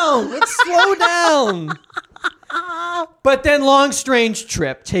slow well. down. Let's slow down. But then Long Strange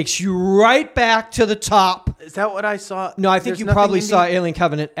Trip takes you right back to the top. Is that what I saw? No, I think There's you nothing probably in saw the- Alien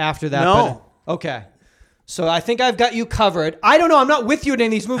Covenant after that. No. But, okay. So I think I've got you covered. I don't know. I'm not with you in any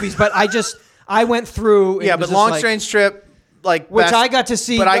of these movies, but I went through. Yeah, but Long Strange Trip, which I got to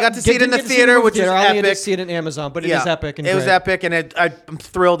see. But I got to see it in the didn't get to see theater, movie which is theater. I only got to epic. see it in Amazon, but it is epic. And it was great. epic, and I'm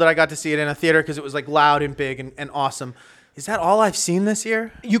thrilled that I got to see it in a theater because it was like loud and big and awesome. Is that all I've seen this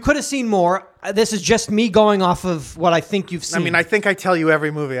year? You could have seen more. This is just me going off of what I think you've seen. I mean, I think I tell you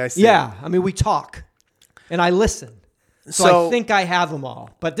every movie I see. Yeah, I mean, we talk, and I listen. So I So- think I have them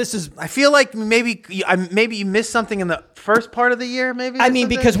all. But this is, I feel like maybe you missed something in the first part of the year. Maybe I or mean,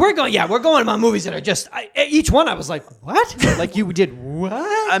 something? because we're going about movies that are just, each one I was like, what? Like you did what?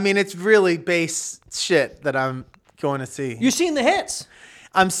 I mean, it's really base shit that I'm going to see. You're seeing the hits.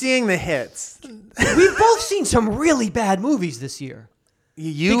 I'm seeing the hits. We've both seen some really bad movies this year.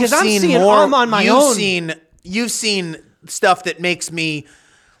 You've Because I'm seen seeing more. them on my own. You've seen stuff that makes me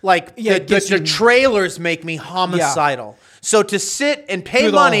like Yeah, the gets you- trailers make me homicidal. So to sit and pay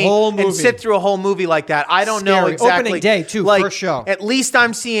Through the money whole and movie. sit through a whole movie like that, I don't know Scary. exactly. Opening day, too, like, first show. At least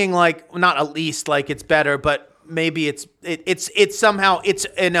I'm seeing like not at least like it's better, but maybe it's somehow it's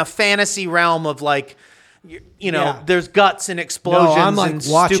in a fantasy realm of like. You know, Yeah. there's guts and explosions No, I'm like and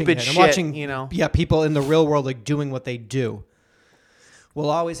watching stupid it. I'm shit. watching, You know, people in the real world like doing what they do. We'll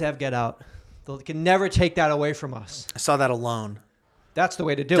always have Get Out. They can never take that away from us. I saw that alone. That's the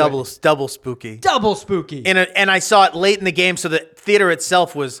way to do Double it. double spooky. Double spooky. And I saw it late in the game, so the theater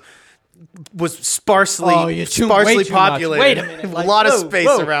itself was sparsely way too much. populated. Wait a minute. A lot of space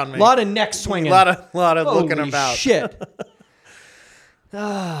around me. A lot of neck swinging. A lot of looking Holy about. shit.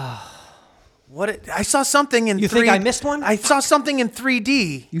 I saw something in. You think I missed one? I saw something in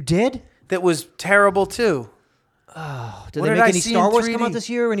 3D. You did? That was terrible too. Oh, did What they did make I any see Star in Wars 3D? come out this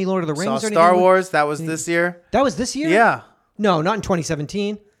year? Any Lord of the Rings Saw or anything? Star Wars. That was this year. That was this year? Yeah. No, not in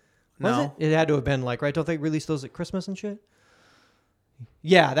 2017. Was No. it? It had to have been like, right? Don't they release those at Christmas and shit?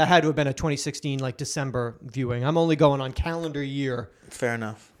 Yeah, that had to have been a 2016 like December viewing. I'm only going on calendar year. Fair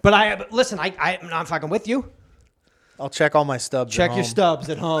enough. But listen, I'm not fucking with you. I'll check all my stubs. Check at your home. stubs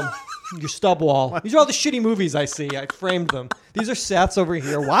at home. Your stub wall. These are all the shitty movies I see. I framed them. These are Seth's over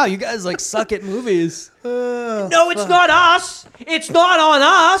here. Wow, you guys like suck at movies. No, it's not us. It's not on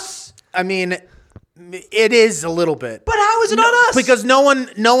us. I mean, it is a little bit. But how is it on us? Because no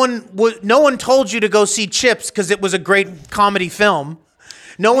one told you to go see Chips because it was a great comedy film.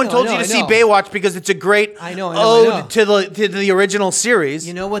 No one told you to see Baywatch because it's a great ode to the original series.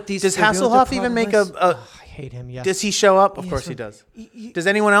 You know what these does Hasselhoff even make a I hate him. Yes. Does he show up? Of course he does. Does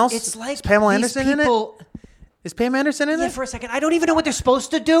anyone else? It's like is Pamela these Anderson people, in it? Is Pam Anderson in Yeah, it? for a second. I don't even know what they're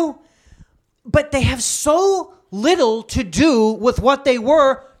supposed to do, but they have so little to do with what they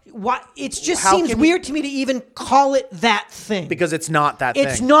were. It just How seems can weird to me to even call it that thing. Because it's not that thing.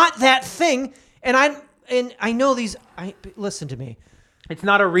 It's not that thing. And I know these. Listen to me. It's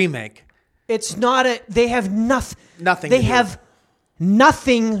not a remake. It's not a. They have nothing. Nothing They to do. have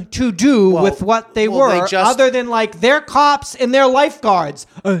nothing to do with what they were, other than like they're cops and they're lifeguards.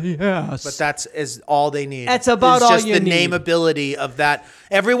 Yes, But that's is all they need. That's about it's all just you the need. nameability of that.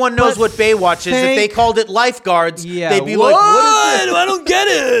 Everyone knows But what Baywatch is. If they thank- called it lifeguards, Yeah, they'd be like, "What is it? I don't get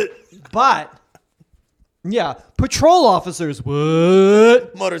it." But yeah, patrol officers.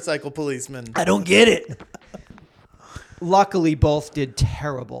 What? Motorcycle policeman." I don't get it. Luckily, both did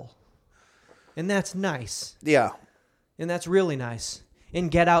terrible, and that's nice. Yeah. And that's really nice. And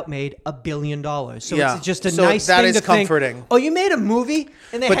Get Out made $1 billion. So Yeah. it's just a So nice that thing is to comforting. think, oh, you made a movie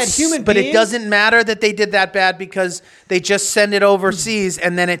and they had human But beings? it doesn't matter that they did that bad because they just send it overseas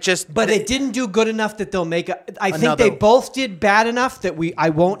and then it just. But it didn't do good enough that they'll make I think Another- they both did bad enough that I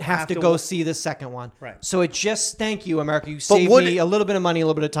won't have to to go wa- see the second one. Right. So it just, thank you, America. You saved would me it- a little bit of money, a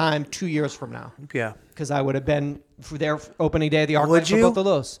little bit of time 2 years from now. Yeah. Because I would have been for their opening day of the ArcLight Would for you? both of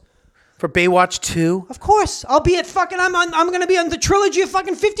those. For Baywatch 2. Of course. I'll be at fucking, I'm going to be on the trilogy of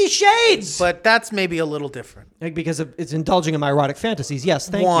fucking 50 Shades. But that's maybe a little different. Because it's indulging in my erotic fantasies. Yes,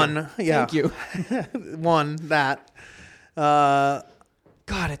 thank you. One, yeah. Thank you. One, that. God,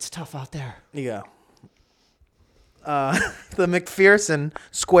 it's tough out there. Yeah. The McPherson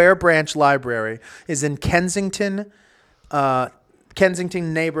Square Branch Library is in Kensington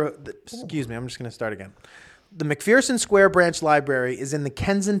neighborhood. Excuse me, I'm just going to start again. The McPherson Square Branch Library is in the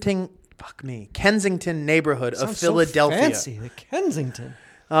Kensington neighborhood of Sounds Philadelphia. So fancy, the Kensington.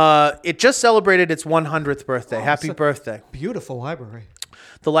 It just celebrated its 100th birthday. Happy it's a- birthday. Beautiful library.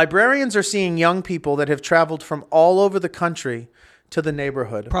 The librarians are seeing young people that have traveled from all over the country to the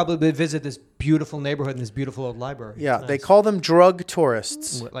neighborhood. Probably visit this beautiful neighborhood and this beautiful old library. Yeah, It's they nice. call them drug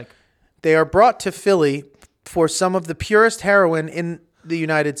tourists. Like, They are brought to Philly for some of the purest heroin in the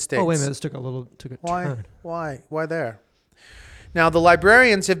United States. oh wait a minute, this took a Why? turn. Why there? Now, the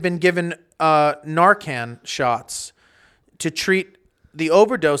librarians have been given Narcan shots to treat the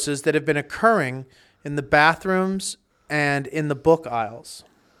overdoses that have been occurring in the bathrooms and in the book aisles.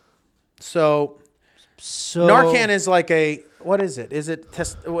 So, So Narcan is like what is it? Is it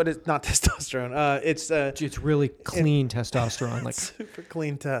not testosterone? it's really clean testosterone. Like Super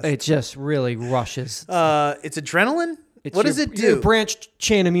clean test. it just really rushes. It's adrenaline. It's What your- does it your do? branched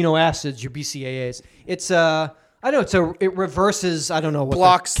chain amino acids, your BCAAs. It's I don't know. It reverses. I don't know what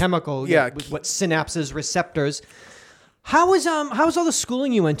Blocks- the chemical. yeah. What synapses, receptors. How is all the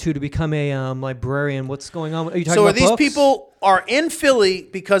schooling you went to become a librarian? What's going on? Are you talking So about are these books? people are in Philly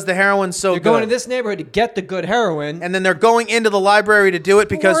because the heroin's so They're good, going to this neighborhood to get the good heroin. and then they're going into the library to do it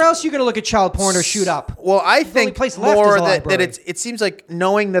because. Where else are you going to look at child porn or shoot up? Well, I think place left more is a that library. it seems like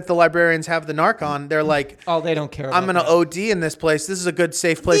knowing that the librarians have the Narcan, they're like, Oh, they don't care. I'm going about to OD in this place. This is a good,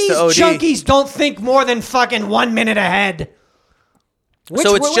 safe place These to OD. junkies don't think more than fucking 1 minute ahead.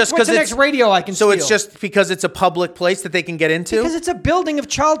 So it's just what's the next radio I can So steal? it's just because it's a public place that they can get into? because it's a building of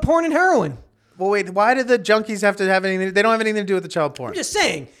child porn and heroin. Well, wait, why do the junkies have to have anything? They don't have anything to do with the child porn. I'm just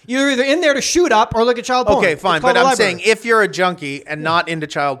saying, you're either in there to shoot up or look at child porn. Okay, It's fine. called But a I'm library. saying if you're a junkie and not into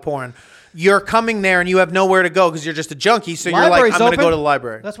child porn, you're coming there and you have nowhere to go because you're just a junkie. So you're like, Library's I'm going to go open. to the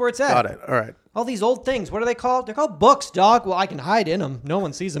library. That's where it's at. Got it. All right. All these old things, what are they called? They're called books, dog. Well, I can hide in them. No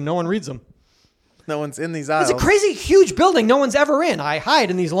one sees them. No one reads them. No one's in these aisles. It's a crazy, huge building no one's ever in. I hide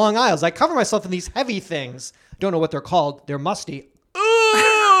in these long aisles. I cover myself in these heavy things. Don't know what they're called. They're musty.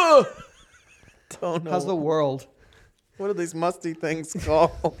 Don't know. How's the world? What are these musty things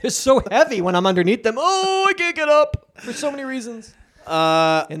called? They're so heavy when I'm underneath them. Oh, I can't get up for so many reasons.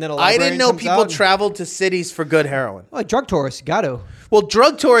 And then a I didn't librarian know comes people out and- traveled to cities for good heroin. Like drug tourists, got to. Well,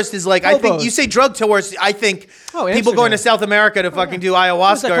 drug tourist is like, I think Hobos. you say drug tourist, I think Oh, people going to Amsterdam. South America to fucking do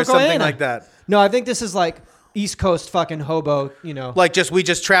ayahuasca or something like that. No, I think this is like East Coast fucking hobo, you know, Like we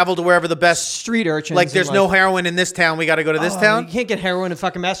just travel to wherever the best, street urchins. like there's and no heroin in this town. We got to go to this Oh, town. You can't get heroin in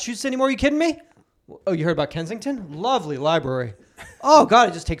fucking Massachusetts anymore. You kidding me? Oh, you heard about Kensington? Lovely library. Oh, God,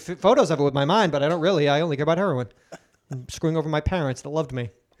 I just take photos of it with my mind, but I don't really. I only care about heroin. I'm screwing over my parents that loved me.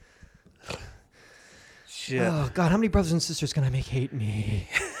 Shit. Oh, God, how many brothers and sisters can I make hate me?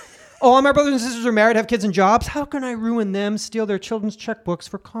 Oh, all my brothers and sisters are married, have kids and jobs. How can I ruin them, steal their children's checkbooks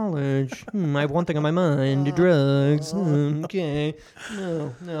for college? I have one thing on my mind, drugs. Okay.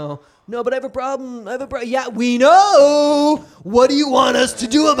 No, but I have a problem. Yeah, we know. What do you want us to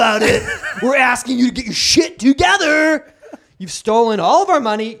do about it? We're asking you to get your shit together. You've stolen all of our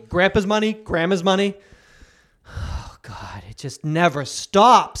money, Grandpa's money, Grandma's money. Oh, God, it just never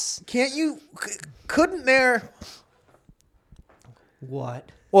stops. Can't you? Couldn't there? What?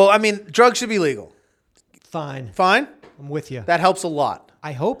 Well, I mean, drugs should be legal. Fine. Fine. I'm with you. That helps a lot.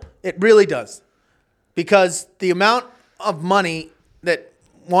 I hope. It really does. Because the amount of money that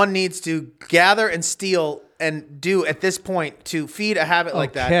one needs to gather and steal and do at this point to feed a habit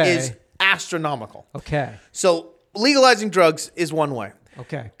like that Okay. is astronomical. Okay. So legalizing drugs is one way.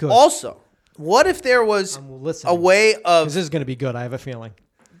 Okay, good. Also, what if there was I'm listening. a way of This is going to be good, I have a feeling.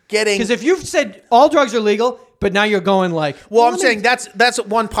 getting... Because if you've said all drugs are legal, but now you're going like... Well, I'm let me- saying that's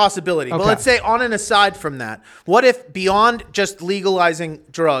one possibility. But Okay. let's say on an aside from that, what if beyond just legalizing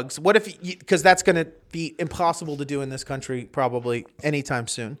drugs, what if, because that's going to be impossible to do in this country probably anytime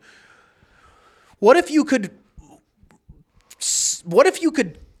soon. What if you could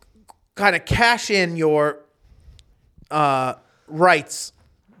kind of cash in your rights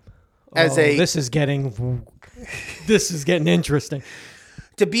as This is getting interesting.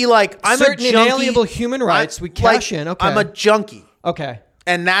 to be like, I'm Certain a junkie. inalienable human rights, we cash in, okay. I'm a junkie. Okay.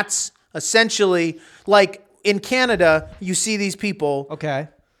 And that's essentially like in Canada, you see these people Okay.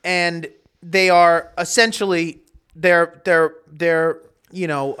 and they are essentially they're you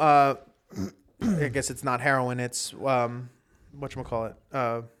know I guess it's not heroin, it's whatchamacallit,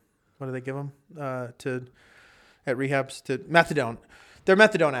 what do they give them at rehabs? To methadone. They're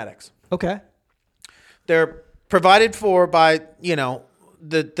methadone addicts. Okay. They're provided for by, you know,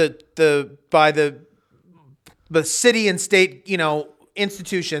 by the city and state, you know,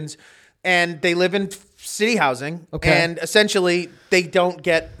 institutions, and they live in city housing. Okay. And essentially they don't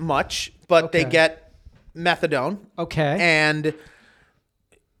get much, but they Okay. get methadone. Okay.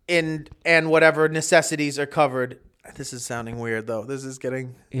 And whatever necessities are covered. This is sounding weird though. This is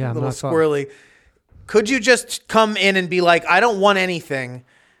getting Yeah, a I'm little not far. squirrely. Could you just come in and be like, I don't want anything.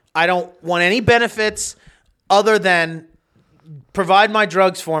 I don't want any benefits other than provide my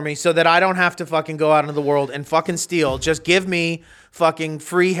drugs for me so that I don't have to fucking go out into the world and fucking steal. Just give me fucking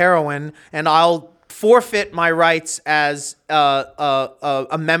free heroin and I'll forfeit my rights as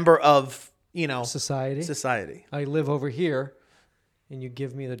a member of, you know, Society. I live over here, and you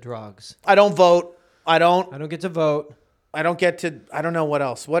give me the drugs. I don't vote. I don't get to vote. get to, I don't know what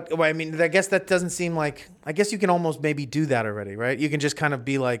else. I mean, I guess that doesn't seem like, I guess you can almost maybe do that already, right? You can just kind of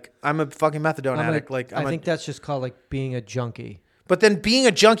be like, I'm a fucking methadone addict. I think that's just called like being a junkie. But then being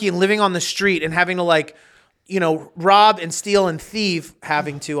a junkie and living on the street and having to like, you know, rob and steal and thieve,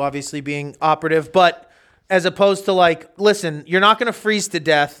 having to obviously being operative, but as opposed to like, listen, you're not going to freeze to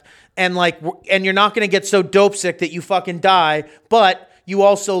death and like, and you're not going to get so dope sick that you fucking die, but you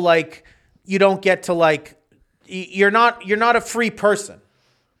also like, you don't get to like, you're not a free person.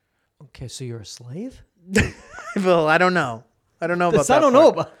 Okay, so you're a slave? Well, I don't know. I don't know about that. I don't know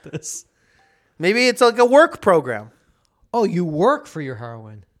about this. Maybe it's like a work program. Oh, you work for your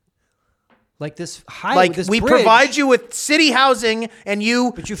heroin. Like this high, Like this we bridge, provide you with city housing and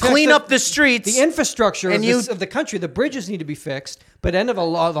you but you fix clean up the streets. The infrastructure and of the country, the bridges need to be fixed. But end of a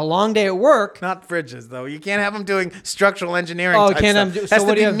long day at work. Not bridges, though. You can't have them doing structural engineering. Oh, type can't have stuff. them do- It so has what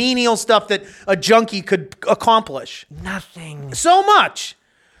to do be you have- menial stuff that a junkie could accomplish. Nothing. So much.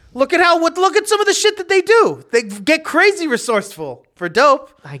 Look at some of the shit that they do. They get crazy resourceful for dope.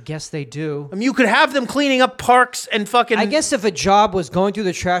 I guess they do. I mean, you could have them cleaning up parks and fucking. I guess if a job was going through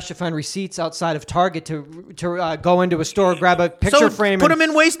the trash to find receipts outside of Target to go into a store, grab a picture frame, Put them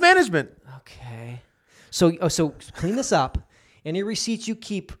in waste management. Okay. So clean this up. Any receipts you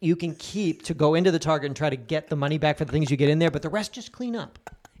can keep to go into the Target and try to get the money back for the things you get in there, but the rest just clean up.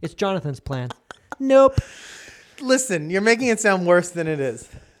 It's Jonathan's plan. Nope. Listen, you're making it sound worse than it is.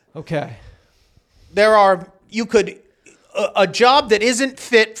 Okay. You could a job that isn't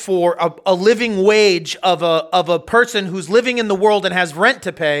fit for a living wage of a person who's living in the world and has rent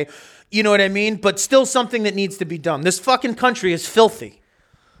to pay. You know what I mean? But still something that needs to be done. This fucking country is filthy.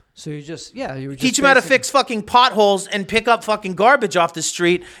 So you just teach Teach them how to fix fucking potholes and pick up fucking garbage off the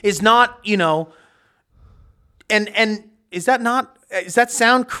street is not, and does that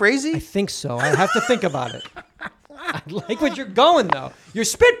sound crazy? I think so. I have to think about it. I like what you're going, though. You're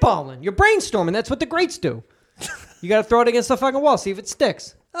spitballing. You're brainstorming. That's what the greats do. You got to throw it against the fucking wall, see if it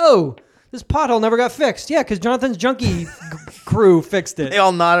sticks. Oh, this pothole never got fixed. Yeah, because Jonathan's junkie crew fixed it. They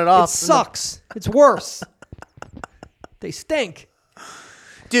all nodded off. It sucks. It's worse. They stink.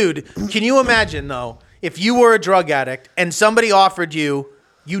 Dude, can you imagine, though, if you were a drug addict and somebody offered you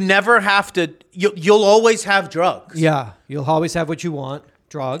never have to, you'll always have drugs. Yeah, you'll always have what you want,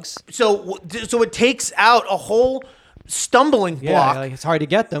 drugs. So it takes out a whole stumbling block. Yeah, like it's hard to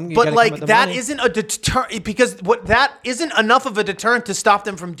get them. But like that isn't a deterrent, because that isn't enough of a deterrent to stop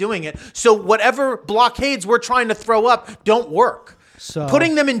them from doing it. So whatever blockades we're trying to throw up don't work. So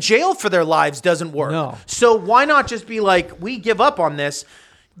putting them in jail for their lives doesn't work. No. So why not just be like, we give up on this.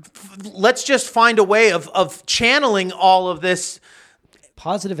 Let's just find a way of channeling all of this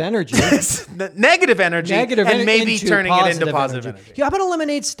positive energy, negative energy, and maybe turning it into positive energy. Yeah, how about a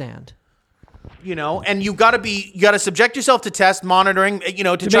lemonade stand? And you got to subject yourself to test monitoring, to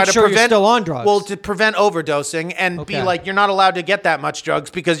try make to sure prevent you're still on drugs. Well, to prevent overdosing and be like, you're not allowed to get that much drugs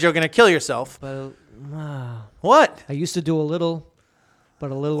because you're going to kill yourself. But What? I used to do a little. But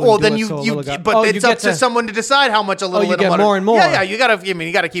a little. Well, then it's up to someone to decide how much a little. You get more and more. Yeah, you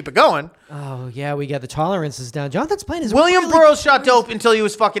gotta keep it going. Oh yeah, we got the tolerances down. Jonathan's playing his. William Burroughs shot dope until he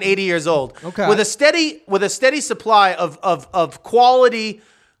was fucking 80 years old. Okay. With a steady supply of quality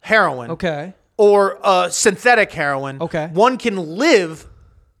heroin. Okay. Or synthetic heroin. Okay. One can live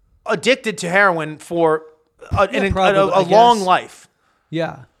addicted to heroin for a probably, long life.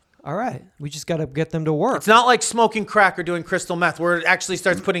 Yeah. All right. We just got to get them to work. It's not like smoking crack or doing crystal meth where it actually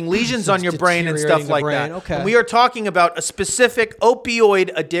starts putting lesions on your brain and stuff like that. Okay. And we are talking about a specific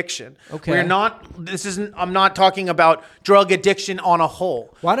opioid addiction. Okay. I'm not talking about drug addiction on a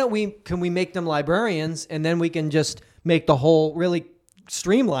whole. Why don't can we make them librarians and then we can just make the whole really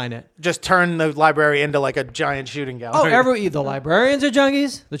streamline it? Just turn the library into like a giant shooting gallery. Oh, the librarians are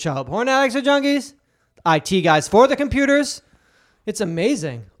junkies. The child porn addicts are junkies. IT guys for the computers. It's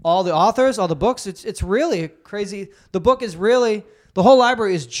amazing. All the authors, all the books, it's really crazy. The whole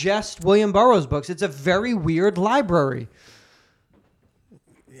library is just William Burroughs books. It's a very weird library.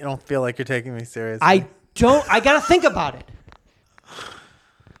 You don't feel like you're taking me seriously. I got to think about it.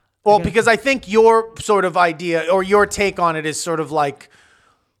 Well, because I think your sort of idea or your take on it is sort of like,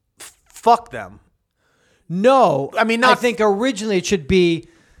 fuck them. No. I mean, I think originally it should be,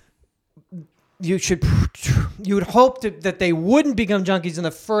 you would hope that they wouldn't become junkies in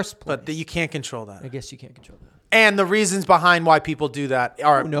the first place. But you can't control that. I guess you can't control that. And the reasons behind why people do that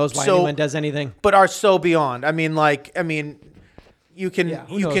are who knows why anyone does anything, but are so beyond. You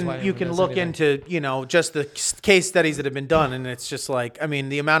can look into just the case studies that have been done, and it's just like,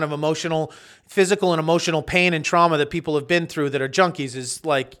 the amount of physical and emotional pain and trauma that people have been through that are junkies is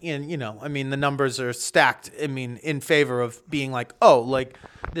like, the numbers are stacked. In favor of being like,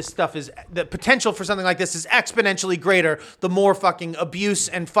 this stuff is, the potential for something like this is exponentially greater the more fucking abuse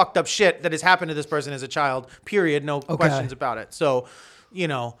and fucked up shit that has happened to this person as a child. Period. No questions about it. So,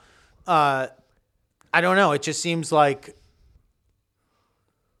 I don't know. It just seems like.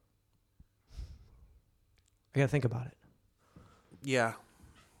 I got to think about it. Yeah.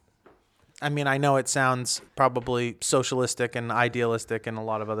 I know it sounds probably socialistic and idealistic and a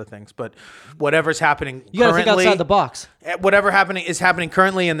lot of other things, but whatever's happening you got to think outside the box. Whatever is happening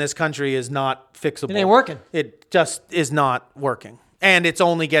currently in this country is not fixable. It ain't working. It just is not working. And it's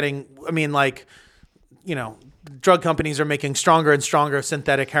only getting, drug companies are making stronger and stronger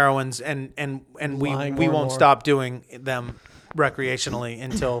synthetic heroines and we won't stop doing them recreationally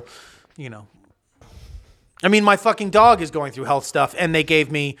until, my fucking dog is going through health stuff, and they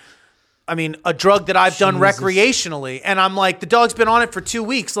gave me, a drug that I've done recreationally. And I'm like, the dog's been on it for 2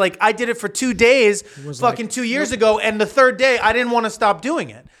 weeks. Like, I did it for 2 days fucking 2 years ago, and the third day, I didn't want to stop doing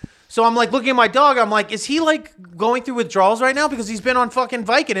it. So I'm like, looking at my dog, I'm like, is he like going through withdrawals right now? Because he's been on fucking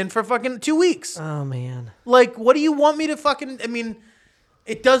Vicodin for fucking 2 weeks. Oh, man. Like, what do you want me to fucking,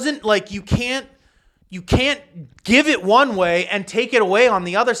 it doesn't, like, you can't give it one way and take it away on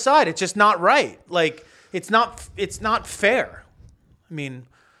the other side. It's just not right. Like, it's not fair. You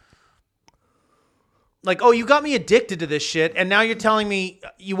got me addicted to this shit, and now you're telling me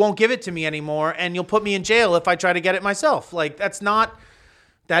you won't give it to me anymore, and you'll put me in jail if I try to get it myself. Like,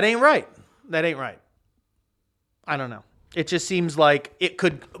 that ain't right. That ain't right. I don't know. It just seems like it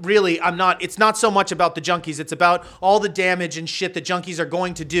could really, it's not so much about the junkies. It's about all the damage and shit that junkies are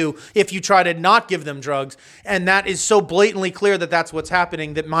going to do if you try to not give them drugs. And that is so blatantly clear that that's what's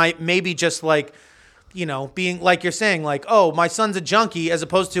happening, that maybe just like, being like you're saying, like, oh, my son's a junkie, as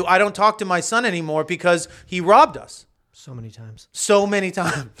opposed to I don't talk to my son anymore because he robbed us. So many times.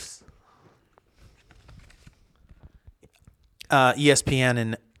 ESPN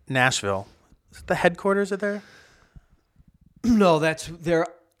in Nashville. Is it the headquarters of there? No, that's they're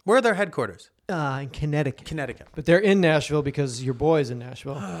Where are their headquarters? in Connecticut. Connecticut. But they're in Nashville because your boy's in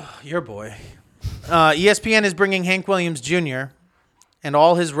Nashville. Your boy. ESPN is bringing Hank Williams Jr. and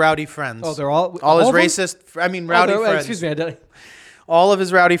all his rowdy friends. Oh, they're all his of them? rowdy friends. Excuse me. All of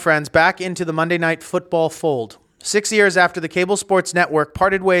his rowdy friends back into the Monday Night Football fold. 6 years after the cable sports network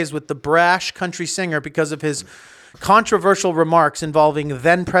parted ways with the brash country singer because of his controversial remarks involving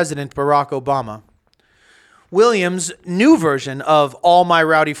then-President Barack Obama. Williams' new version of All My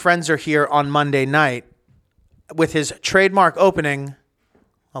Rowdy Friends Are Here on Monday Night, with his trademark opening,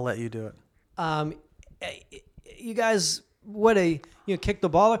 I'll let you do it. You guys, kick the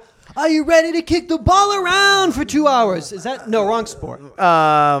ball? Are you ready to kick the ball around for 2 hours? Is that no wrong sport?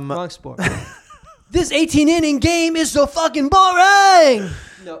 Wrong sport. This 18-inning game is so fucking boring.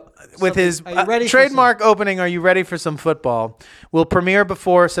 No. With his trademark opening, Are You Ready for Some Football? Will premiere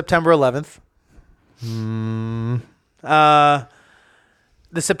before September 11th. The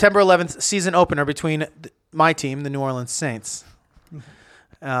September 11th season opener between my team, the New Orleans Saints,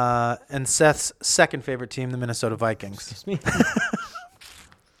 and Seth's second favorite team, the Minnesota Vikings. Excuse me.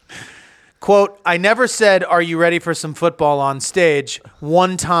 Quote, I never said, are you ready for some football on stage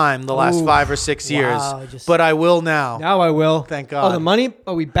one time the last 5 or 6 years, but I will now. Now I will. Thank God. Oh, the money?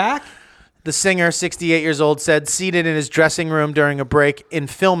 Are we back? The singer, 68 years old, said, seated in his dressing room during a break in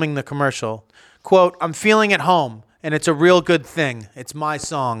filming the commercial, quote, I'm feeling at home, and it's a real good thing. It's my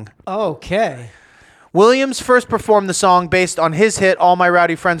song. Okay. Williams first performed the song based on his hit, All My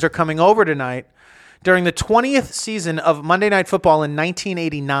Rowdy Friends Are Coming Over Tonight, during the 20th season of Monday Night Football in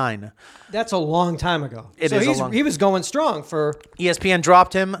 1989. That's a long time ago. He was going strong for... ESPN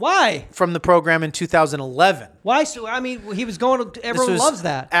dropped him. Why? From the program in 2011. Why? So, he was going... Everyone loves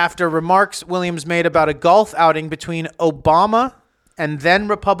that. After remarks Williams made about a golf outing between Obama and then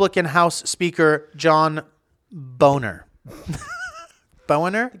Republican House Speaker John Boehner.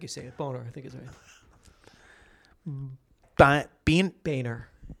 Boehner? I think you say it. Boehner. I think it's right.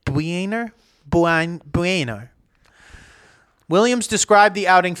 Boehner. Williams described the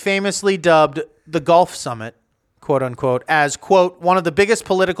outing, famously dubbed the Golf Summit, quote unquote, as, quote, one of the biggest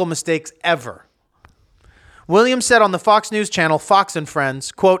political mistakes ever. Williams said on the Fox News channel Fox and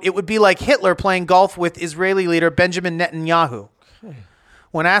Friends, quote, it would be like Hitler playing golf with Israeli leader Benjamin Netanyahu. Okay.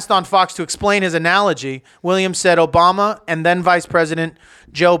 When asked on Fox to explain his analogy, Williams said Obama and then Vice President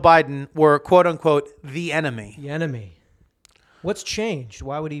Joe Biden were, quote unquote, the enemy. The enemy. What's changed?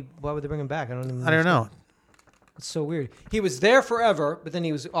 Why would they bring him back? I don't know. It's so weird. He was there forever, but then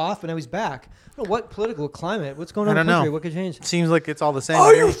he was off, and now he's back. I don't know what political climate. What's going on in the country? What could change? Seems like it's all the same.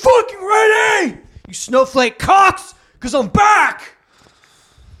 Are you fucking ready? You snowflake cocks, because I'm back.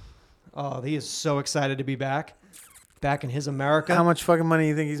 Oh, he is so excited to be back. Back in his America. How much fucking money do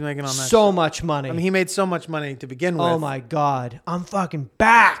you think he's making on that? So much money. I mean, he made so much money to begin with. Oh, my God. I'm fucking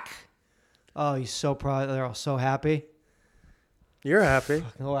back. Oh, he's so proud. They're all so happy. You're happy.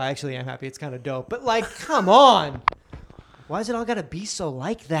 Oh, I actually am happy. It's kind of dope. But, come on. Why is it all got to be so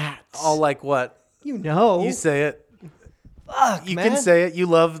like that? All like what? You know. You say it. Fuck, you man. can say it. You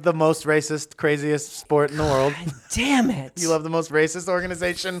love the most racist, craziest sport in the world. God damn it. You love the most racist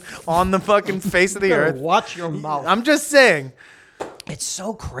organization on the fucking face of the earth. Watch your mouth. I'm just saying. It's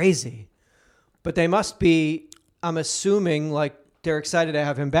so crazy. But they must be, I'm assuming, they're excited to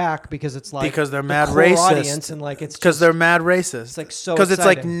have him back because it's because they're mad racist. Audience and it's because they're mad racist. It's so because it's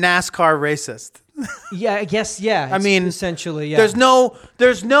like NASCAR racist. Yeah, I guess. Yeah, I mean, essentially, yeah. There's no.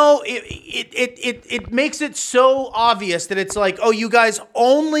 It makes it so obvious that it's like, oh, you guys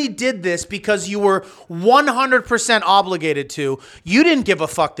only did this because you were 100% obligated to. You didn't give a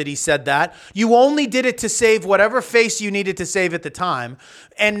fuck that he said that. You only did it to save whatever face you needed to save at the time.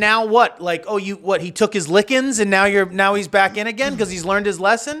 And now what? He took his lickings and now he's back in again because he's learned his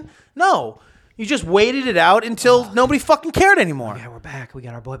lesson? No. You just waited it out until nobody fucking cared anymore. Yeah, we're back. We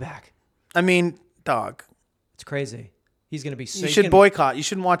got our boy back. I mean, dog. It's crazy. He's going to be so... You should boycott. You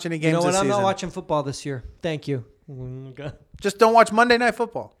shouldn't watch any games this season. I'm not watching football this year. Thank you. Just don't watch Monday Night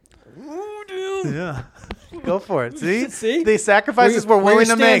Football. Ooh, dude. Yeah. Go for it. See? The sacrifices we're willing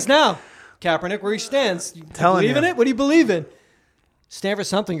to make. Where he stands now. Kaepernick, where he stands. You believe in it? What do you believe in? Stand for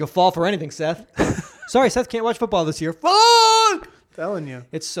something. You'll fall for anything, Seth. Sorry, Seth can't watch football this year. Fuck! Telling you.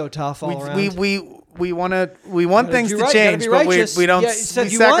 It's so tough all around. We want things to change, but we don't. Yeah, we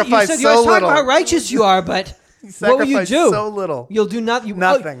you sacrifice said so you little. talk how righteous you are, but what will you Sacrifice do? so little. You'll do nothing.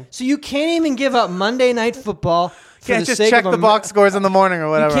 Nothing. So you can't even give up Monday Night Football. For Can't the just sake check of the box scores in the morning or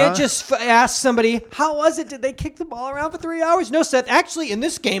You whatever. can't huh? just ask somebody, how was it? Did they kick the ball around for 3 hours? No, Seth. Actually, in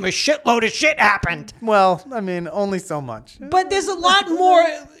this game, a shitload of shit happened. Well, I mean, only so much. But there's a lot more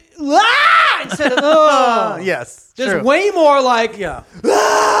instead of Yes. There's true. way more like Yeah.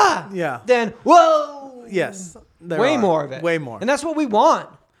 Yeah. than whoa. Yes. There Way are. more of it. Way more. And that's what we want.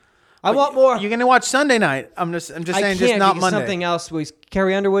 I want more. You're gonna watch Sunday night. I'm just I saying, can't just not because Monday. something else was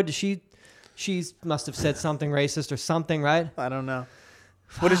Carrie Underwood. She must have said something racist or something, right? I don't know.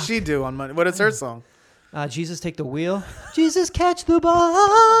 What does she do on Monday? What is her song? Jesus take the wheel. Jesus catch the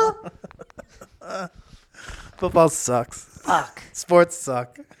ball. Football sucks. Fuck. Sports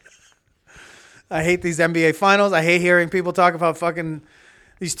suck. I hate these NBA finals. I hate hearing people talk about fucking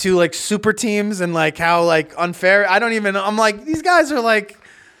these two like super teams and like how like unfair. I'm like, these guys are like,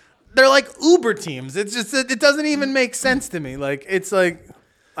 they're like Uber teams. It's just, it doesn't even make sense to me. Like, it's like,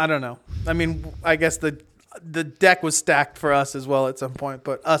 I don't know. I mean, I guess the deck was stacked for us as well at some point,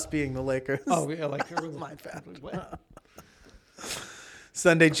 but us being the Lakers. Oh, yeah, like My bad.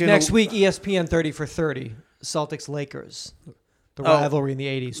 Sunday, June. Next week, ESPN 30 for 30. Celtics Lakers. The rivalry in the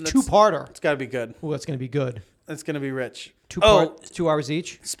 80s. Two-parter. It's got to be good. Oh, that's going to be good. It's going to be rich. 2 hours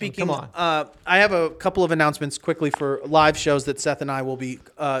each. Speaking, come on. I have a couple of announcements quickly for live shows that Seth and I will be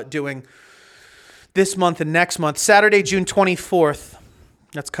doing this month and next month. Saturday, June 24th.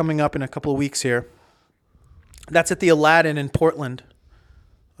 That's coming up in a couple of weeks here. That's at the Aladdin in Portland.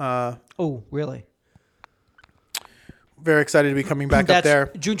 Oh, really? Very excited to be coming back up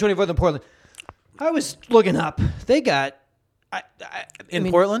there. June 24th in Portland. I was looking up. They got...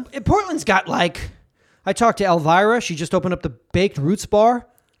 Portland? Portland's got like... I talked to Elvira. She just opened up the Baked Roots Bar.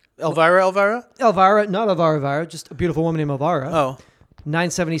 Elvira? Elvira, not Elvira, just a beautiful woman named Elvira. Oh.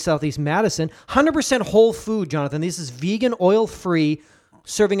 970 Southeast Madison. 100% whole food, Jonathan. This is vegan, oil-free,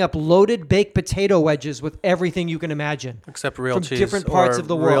 serving up loaded baked potato wedges with everything you can imagine. Except real from cheese. different parts or of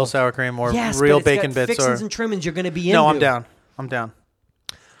the real world. sour cream or Yes, real but it's bacon got bits. fixings Or and trimmings you're going to be into. No, I'm down.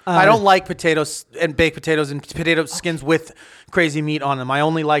 I don't like potatoes and baked potatoes and potato skins with crazy meat on them. I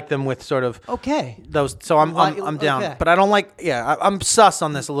only like them with sort of Okay. those. So I'm down. Okay. But I don't like. Yeah, I'm sus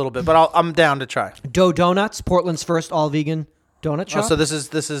on this a little bit, but I'm down to try. Dough Donuts, Portland's first all-vegan donut shop. Oh, so this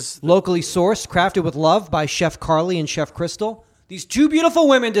is Locally sourced, crafted with love by Chef Carly and Chef Crystal. These two beautiful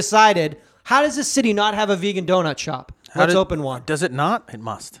women decided, how does this city not have a vegan donut shop? Let's open one. Does it not? It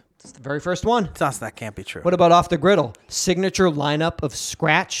must. It's the very first one. That can't be true. What about Off the Griddle? Signature lineup of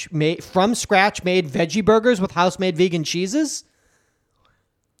from scratch made veggie burgers with house-made vegan cheeses?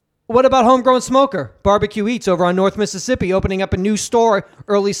 What about Homegrown Smoker? Barbecue Eats over on North Mississippi, opening up a new store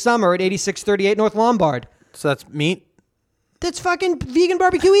early summer at 8638 North Lombard. So that's meat? That's fucking vegan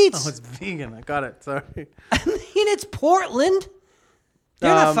Barbecue Eats. Oh, it's vegan. I got it. Sorry. I mean, it's Portland.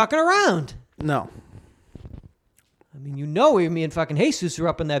 They're not fucking around. No. I mean, me and fucking Jesus were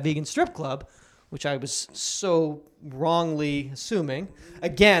up in that vegan strip club, which I was so wrongly assuming.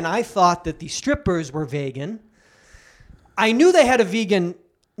 Again, I thought that the strippers were vegan. I knew they had a vegan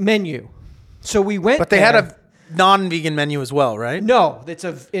menu, so we went. But they there. had a non-vegan menu as well, right? No, it's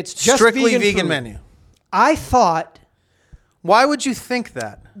just strictly vegan food. menu. I thought Why would you think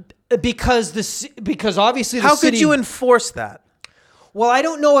that? because obviously the How city, could you enforce that? Well, I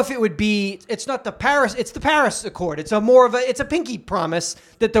don't know if it would be. It's not the Paris. It's the Paris Accord. It's a pinky promise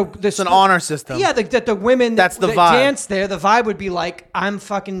that It's an honor system. Yeah, that the women That's the that vibe. dance there. The vibe would be like, I'm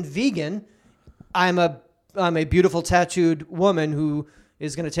fucking vegan. I'm a beautiful tattooed woman who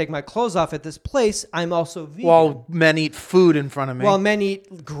is going to take my clothes off at this place. I'm also vegan. While men eat food in front of me. While men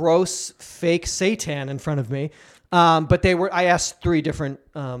eat gross fake seitan in front of me. But I asked 3 different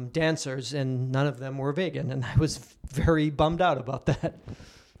dancers, and none of them were vegan, and I was very bummed out about that.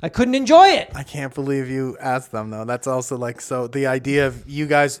 I couldn't enjoy it. I can't believe you asked them, though. That's also like, so the idea of you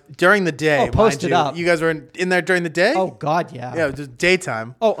guys during the day. Oh, post it up. You guys were in there during the day? Oh, God, yeah. Yeah, it was just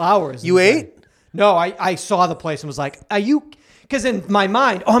daytime. Oh, hours. You ate? No, I saw the place and was like, are you... Because in my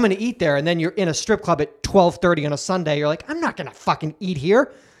mind, I'm going to eat there, and then you're in a strip club at 12:30 on a Sunday. You're like, I'm not going to fucking eat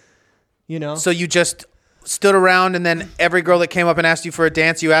here. You know? So you just stood around, and then every girl that came up and asked you for a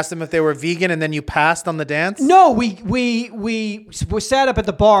dance, you asked them if they were vegan, and then you passed on the dance? No, we sat up at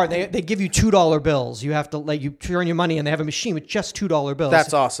the bar. And they give you $2 bills. You have to you turn your money, and they have a machine with just $2 bills.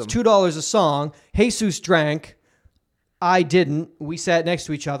 That's awesome. It's $2 a song. Jesus drank. I didn't. We sat next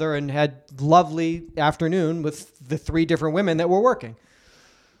to each other and had lovely afternoon with the 3 different women that were working.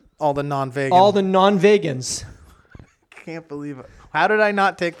 all the non-vegan. All the non-vegans. Can't believe it. How did I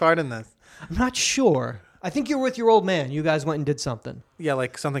not take part in this? I'm not sure. I think you were with your old man. You guys went and did something. Yeah,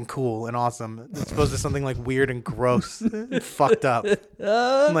 like something cool and awesome. As opposed to something like weird and gross and fucked up.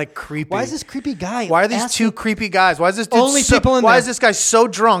 And like creepy. Why is this creepy guy? Why are these two creepy guys? Why is this dude Only people in Why there. is this guy so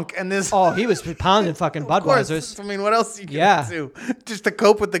drunk and this? Oh, he was pounding fucking Of course. Budweisers. I mean, what else are you Yeah. gonna do? Just to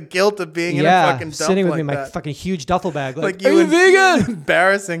cope with the guilt of being in a Yeah, fucking dump sitting with like me in my that. fucking huge duffel bag. Like Are you you vegan?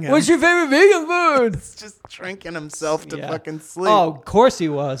 embarrassing him. What's your favorite vegan food? He's just drinking himself to Yeah. fucking sleep. Oh, of course he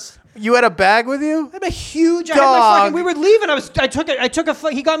was. You had a bag with you? I had a huge. I had Dog. my fucking. We were leaving. I took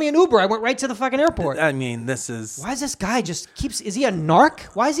a. He got me an Uber. I went right to the fucking airport. I mean, this is Why is this guy just keeps? Is he a narc?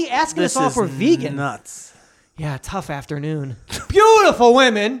 Why is he asking us all if we're vegan? nuts. Yeah, tough afternoon. Beautiful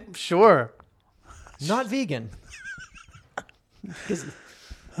women, Sure. not vegan.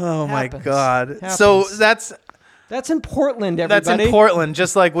 Oh my Happens. God. Happens. So that's in Portland, everybody. That's in Portland,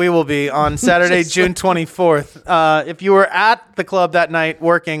 just like we will be on Saturday, Just June 24th. If you were at the club that night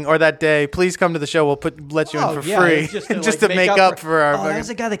working or that day, please come to the show. We'll let you in for free, it's just to make up for our. Oh, fucking- there's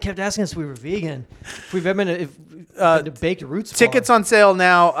a guy that kept asking us if we were vegan. If we've ever been to Baked Roots. Tickets Bar. on sale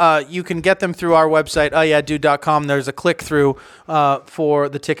now. You can get them through our website, ohyeahdude.com. There's a click through for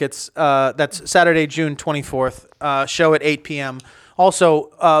the tickets. That's Saturday, June 24th. Show at 8 p.m. Also,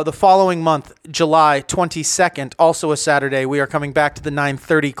 the following month, July 22nd, also a Saturday, we are coming back to the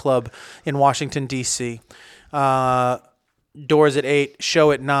 930 Club in Washington, D.C. Doors at 8,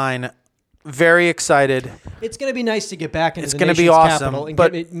 show at 9. Very excited. It's going to be nice to get back into It's the gonna nation's be awesome, capital and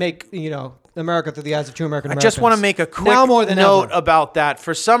but- make America through the eyes of two American I Americans. just want to make a quick now more than note ever. about that.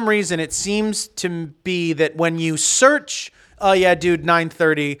 For some reason, it seems to be that when you search "Oh Yeah Dude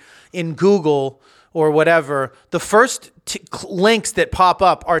 930" in Google or whatever, the first links that pop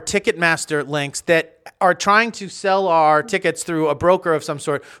up are Ticketmaster links that are trying to sell our tickets through a broker of some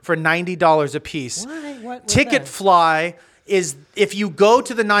sort for $90 a piece. Why? What? Ticketfly is, if you go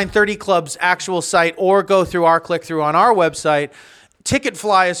to the 930 Club's actual site or go through our click-through on our website,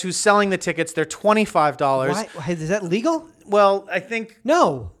 Ticketfly is who's selling the tickets. They're $25. Why? Is that legal? Well, I think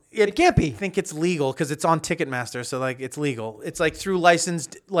No, it can't be. I think it's legal because it's on Ticketmaster, so like it's legal. It's like through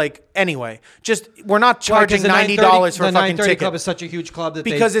licensed. Like anyway, just we're not charging $90 for a the fucking 930 ticket Club is such a huge club that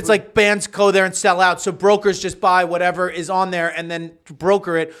because it's like bands go there and sell out, so brokers just buy whatever is on there and then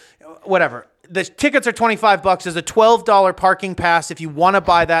broker it, whatever. The tickets are $25. There's a $12 parking pass if you want to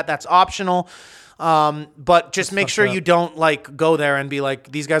buy that. That's optional. But just make sure up. you don't like go there and be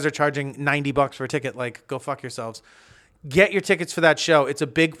like, these guys are charging $90 for a ticket. Like, go fuck yourselves. Get your tickets for that show. It's a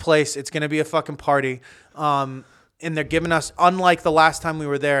big place. It's going to be a fucking party. And they're giving us, unlike the last time we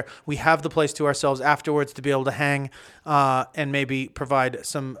were there, we have the place to ourselves afterwards to be able to hang and maybe provide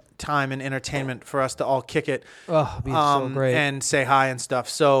some time and entertainment for us to all kick it. Oh, it'd be so great. And say hi and stuff.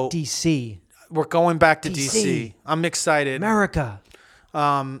 So DC, we're going back to DC. DC. I'm excited. America.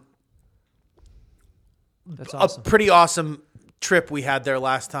 That's awesome. A pretty awesome trip we had there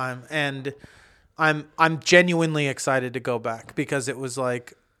last time, and I'm genuinely excited to go back because it was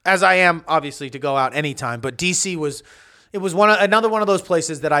like, as I am obviously to go out anytime, but DC was another one of those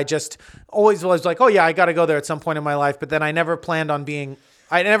places that I just always was like, oh yeah, I got to go there at some point in my life, but then I never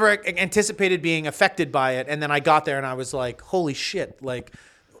anticipated being affected by it, and then I got there and I was like, holy shit, like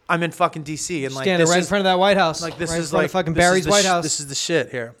I'm in fucking DC, and like Standing right in front of that White House. like this right in is front like of fucking this is Barry's the White House. This is the shit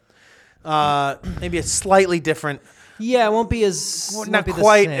here. Maybe a slightly different. Yeah, it won't be as Well, won't not be the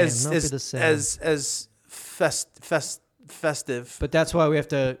quite same. as Won't be the same. as festive. But that's why we have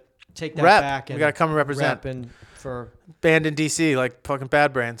to take that Rep. back. And We gotta come and represent. rep and for Banned in DC, like fucking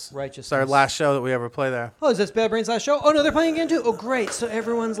Bad Brains. righteousness. It's our last show that we ever play there. Oh, is this Bad Brains' last show? Oh no, they're playing again too. Oh great, so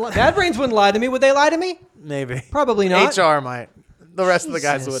everyone's Bad Brains wouldn't lie to me. Would they lie to me? Maybe. Probably not. HR might. The rest of the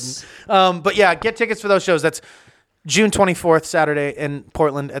guys Jesus. wouldn't. But yeah, get tickets for those shows. That's June 24th, Saturday in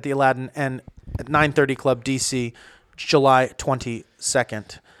Portland at the Aladdin, and at 930 Club DC, July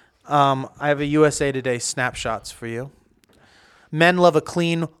 22nd. I have a USA Today snapshots for you. Men love a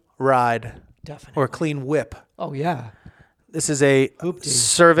clean ride. Definitely. Or a clean whip. Oh yeah. This is a Hoopty.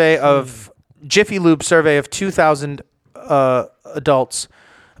 survey of Jiffy Lube survey of 2,000 adults.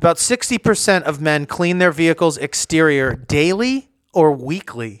 About 60% of men clean their vehicle's exterior daily or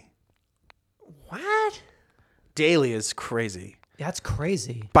weekly. What? Daily is crazy. That's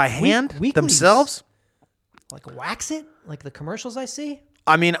crazy. By hand? Weeklies. Themselves? Like wax it? Like the commercials I see?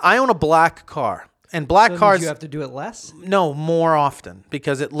 I mean, I own a black car. And black So it means cars, you have to do it less? no, more often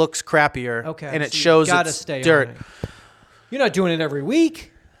because it looks crappier. Okay. And it so you shows gotta it's stay dirt. on it. You're not doing it every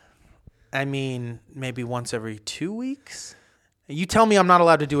week. I mean, maybe once every 2 weeks. You tell me I'm not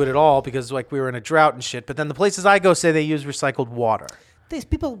allowed to do it at all because like we were in a drought and shit. But then the places I go say they use recycled water. These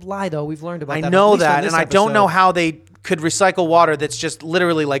people lie, though. We've learned about I that. At know least on that, this and I don't know episode. how they could recycle water that's just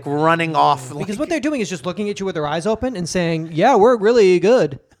literally like running off. Because what they're doing is just looking at you with their eyes open and saying, "Yeah, we're really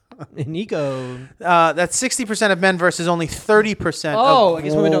good." Nico. That's 60% of men versus only 30% Oh, of I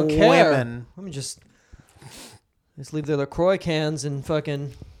guess women don't care. women. Women just leave their LaCroix cans and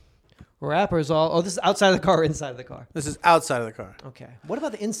fucking wrappers all. Oh, this is outside of the car or inside of the car? This is outside of the car. Okay. What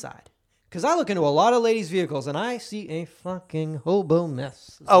about the inside? Because I look into a lot of ladies' vehicles and I see a fucking hobo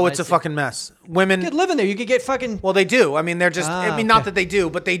mess. is Oh, what it's I a see. fucking mess. Women. You could live in there. You could get fucking. Well, they do. I mean, they're just. I mean, not okay. that they do,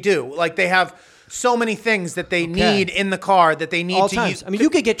 but they do. Like they have so many things that they need in the car that they need all to times. use. I mean, you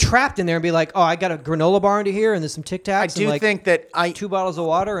could get trapped in there and be like, "Oh, I got a granola bar into here, and there's some Tic Tacs." I and do like think that 2 bottles of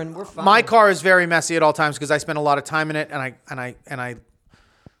water, and we're fine. my car is very messy at all times because I spend a lot of time in it,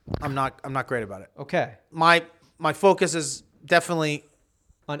 I'm not great about it. Okay. My focus is definitely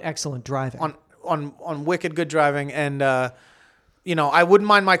On excellent driving. on wicked good driving, and I wouldn't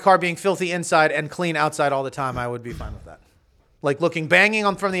mind my car being filthy inside and clean outside all the time. I would be fine with that. Like looking banging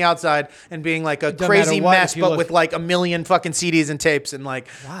on from the outside and being like a doesn't crazy matter what, mess, if you but look- with like a million fucking CDs and tapes and like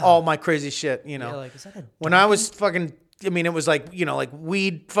all my crazy shit. Yeah, like, is that a When I was fucking, I mean, it was like like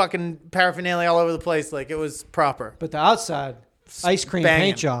weed fucking paraphernalia all over the place. Like it was proper. But the outside ice cream Banging.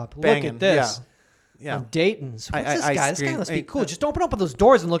 paint job. Look Banging. at this. Yeah. On Dayton's. What's I- this ice guy? This guy cream. must be Hey, cool. Just open up those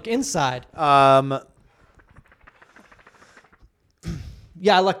doors and look inside.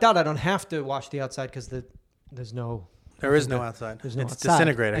 Yeah, I lucked out. I don't have to wash the outside because there's no. There is no outside. There's no it's outside.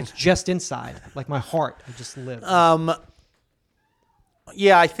 disintegrating. It's just inside, like my heart. I just live.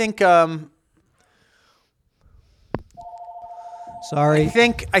 Yeah, I think. Sorry. I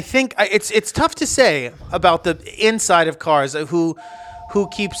think it's tough to say about the inside of cars who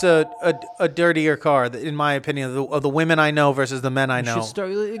keeps a dirtier car. In my opinion, of the women I know versus the men I know. Should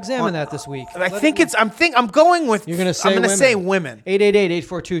start examine that this week. I think it's. I'm going with. You're gonna say I'm gonna women. say women.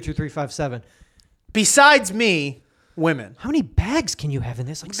 888-842-2357. Besides me, women. How many bags can you have in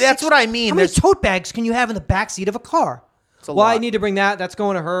this? Like That's what I mean. How many There's- tote bags can you have in the back seat of a car? a Well, I lot. need to bring that. That's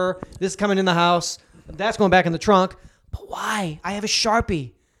going to her. This is coming in the house. That's going back in the trunk. But why? I have a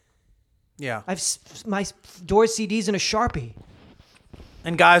Sharpie. Yeah. I have my Doors CDs and a Sharpie.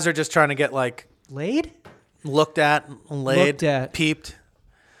 And guys are just trying to get like Laid? looked at, laid, Looked at. peeped.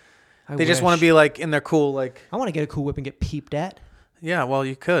 I They just want to be like in their cool like. I want to get a Cool Whip and get peeped at. Yeah, well,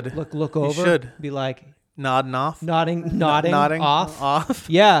 you could Look over. You should Be like nodding off, nodding off. off.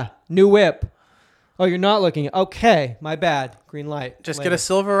 Yeah, new whip. Oh, you're not looking. Okay, my bad. Green light. Just Later. get a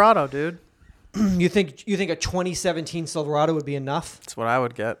Silverado, dude. You think a 2017 Silverado would be enough? That's what I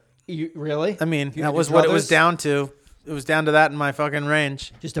would get. You really? I mean, You that and was your what it was brothers? down to. It was down to that in my fucking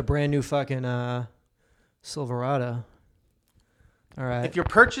range. Just a brand new fucking Silverado. All right. If you're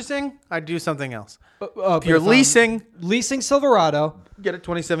purchasing, I'd do something else. But If you're leasing, leasing Silverado. get a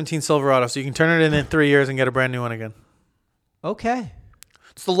 2017 Silverado so you can turn it in 3 years and get a brand new one again. Okay.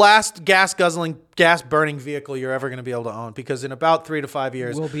 It's the last gas-guzzling, gas-burning vehicle you're ever going to be able to own because in about 3 to 5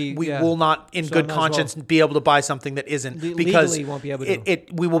 years, we will not, in So good might as well. conscience, be able to buy something that isn't because Legally won't be able to.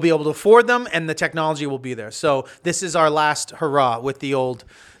 we will be able to afford them and the technology will be there. So this is our last hurrah with the old,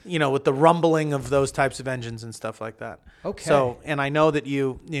 with the rumbling of those types of engines and stuff like that. Okay. So, and I know that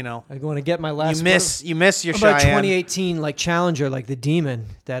you I'm going to get my last. you miss your What about Cheyenne. 2018 like Challenger, like the Demon,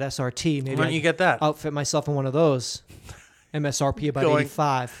 that SRT? Maybe Why don't you get that? Outfit myself in one of those. MSRP about Going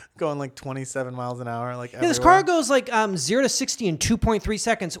 85. Going like 27 miles an hour, like Yeah, this car goes like 0 to 60 in 2.3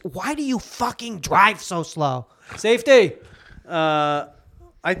 seconds. Why do you fucking drive so slow? Safety.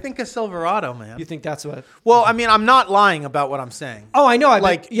 I think a Silverado, man. You think that's what? Well, I mean, I'm not lying about what I'm saying. Oh, I know.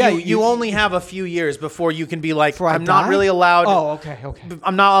 Yeah, you only have a few years before you can be like, Before I I'm not die? really allowed. Oh, okay.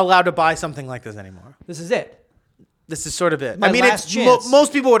 I'm not allowed to buy something like this anymore. This is it. This is sort of it. My I mean, last it's chance.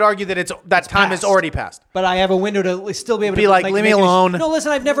 most people would argue that that time has passed. already passed. But I have a window to still be able to Be like, leave me make it- alone. No,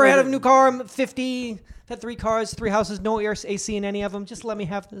 listen, I've never had a new car. I'm 50. Had 3 cars, 3 houses, no AC in any of them. Just let me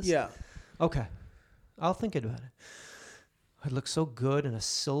have this. Yeah. Okay. I'll think about it. I'd look so good in a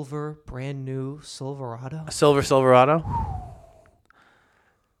silver, brand new Silverado. A silver Silverado.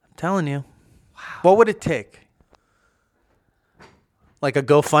 I'm telling you. Wow. What would it take? Like a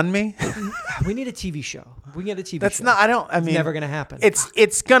GoFundMe? We need a TV show. We get a TV That's show. not. I mean, never gonna happen.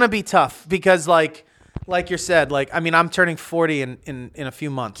 It's gonna be tough because like you said, like I mean, I'm turning 40 in a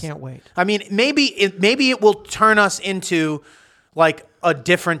few months. Can't wait. I mean, maybe it will turn us into like a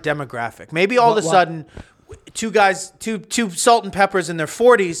different demographic. Maybe all of a What? sudden, two salt and peppers in their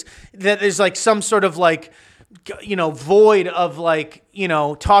 40s, that there's like some sort of like void of like,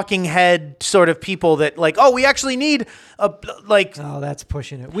 talking head sort of people that like, oh, we actually need a like. Oh, that's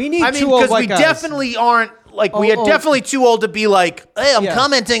pushing it. We need I mean, two old because white we guys. definitely aren't like we are definitely too old to be like, hey, I'm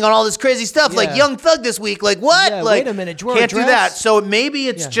commenting on all this crazy stuff like Young Thug this week. Like what? Yeah, like wait a minute, can't do that. So maybe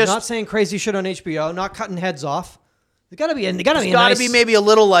it's just not saying crazy shit on HBO, not cutting heads off. There's got to be maybe a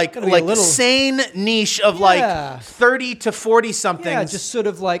little like little sane niche of like 30 to 40 something. Yeah, just sort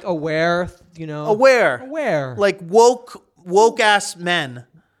of like aware, aware, like woke ass men,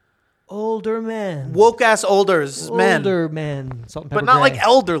 older men, woke ass older men, but not like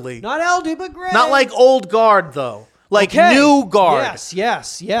elderly, not elderly, but gray, not like old guard though. Like new guard.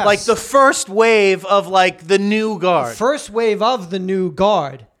 Yes. Like the first wave of like the new guard. First wave of the new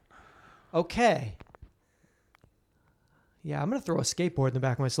guard. Okay. Yeah, I'm going to throw a skateboard in the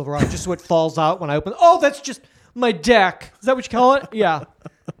back of my Silverado just so it falls out when I open. Oh, that's just my deck. Is that what you call it? Yeah.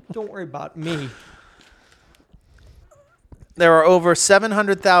 Don't worry about me. There are over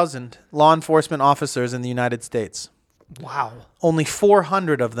 700,000 law enforcement officers in the United States. Wow. Only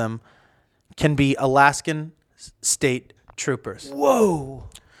 400 of them can be Alaskan state troopers. Whoa.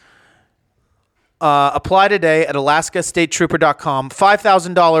 Apply today at alaskastatetrooper.com.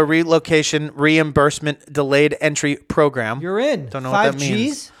 $5,000 relocation reimbursement delayed entry program. You're in. Don't know what that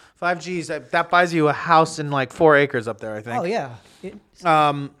means. 5Gs? 5Gs. That buys you a house in like 4 acres up there, I think. Oh, yeah.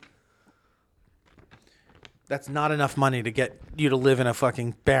 That's not enough money to get you to live in a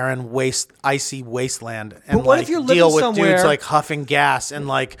fucking barren, icy wasteland and but what like if you're living deal with somewhere, dudes like huffing gas and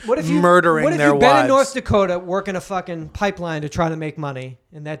like murdering their wives. What if you've been in North Dakota working a fucking pipeline to try to make money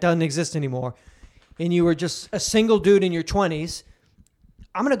and that doesn't exist anymore? And you were just a single dude in your 20s,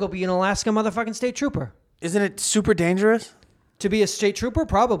 I'm going to go be an Alaska motherfucking state trooper. Isn't it super dangerous? To be a state trooper,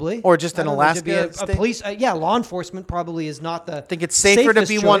 probably. Or just an Alaska to be a police. Law enforcement probably is not the think it's safer to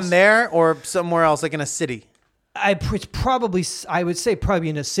be choice. One there or somewhere else, like in a city? It's probably, I would say probably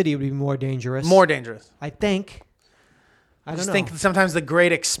in a city would be more dangerous. More dangerous. I think. I just think sometimes the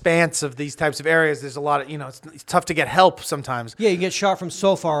great expanse of these types of areas, there's a lot of, it's tough to get help sometimes. Yeah, you get shot from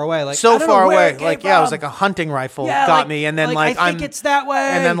so far away. Like so far away. Like, it was like a hunting rifle got me. And then I think it's that way.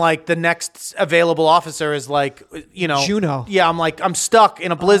 And then like the next available officer is like, Juneau. Yeah, I'm stuck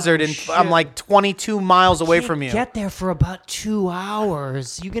in a blizzard and I'm like 22 miles away from you. Get there for about 2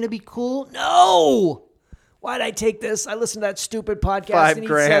 hours. You going to be cool? No. Why'd I take this? I listened to that stupid podcast and he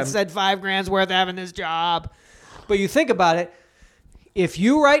said $5,000 worth of having this job. But you think about it, if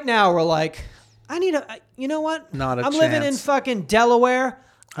you right now were like, you know what? Not a I'm chance. living in fucking Delaware.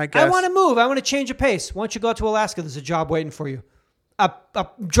 I guess. I want to move. I want to change a pace. Why don't you go out to Alaska? There's a job waiting for you. A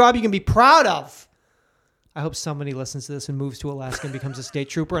job you can be proud of. I hope somebody listens to this and moves to Alaska and becomes a state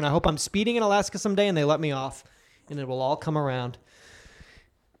trooper. And I hope I'm speeding in Alaska someday and they let me off. And it will all come around.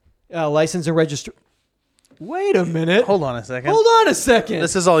 License and register. Wait a minute. Hold on a second.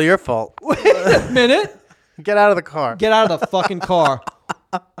 This is all your fault. Wait a minute. Get out of the car. Get out of the fucking car.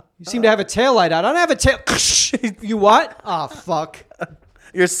 You seem to have a taillight out. I don't have a tail. You what? Oh, fuck.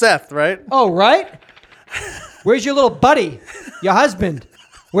 You're Seth, right? Oh, right? Where's your little buddy? Your husband?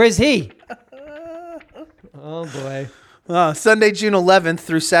 Where's he? Oh, boy. Sunday, June 11th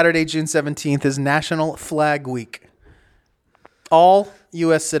through Saturday, June 17th is National Flag Week. All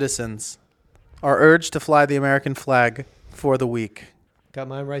U.S. citizens are urged to fly the American flag for the week. Got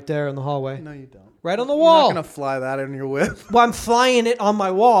mine right there in the hallway. No, you don't. Right on the wall. You're not going to fly that in your whip. Well, I'm flying it on my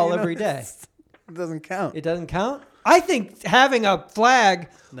wall every day. It doesn't count. It doesn't count? I think having a flag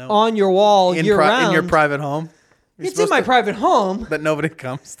on your wall year-round. In your private home? It's in my private home. That nobody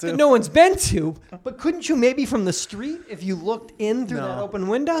comes to. That no one's been to. But couldn't you maybe from the street if you looked in through that open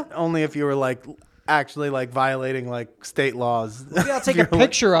window? Only if you were like actually like violating like state laws. Maybe I'll take a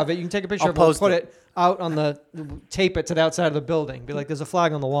picture of it. You can take a picture of it and put it out on tape it to the outside of the building. Be like, there's a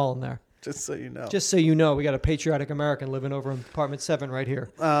flag on the wall in there. Just so you know. Just so you know, we got a patriotic American living over in apartment 7 right here.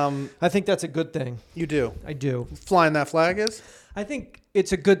 I think that's a good thing. You do? I do. Flying that flag is? I think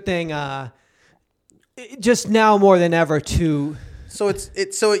it's a good thing just now more than ever to... So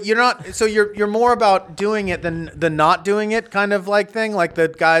you're more about doing it than the not doing it kind of like thing? Like the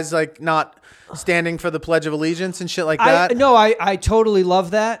guys like not standing for the Pledge of Allegiance and shit like that? I totally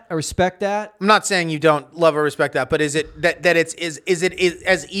love that. I respect that. I'm not saying you don't love or respect that, but is it that is it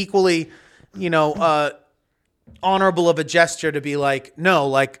as equally, honorable of a gesture to be like, no,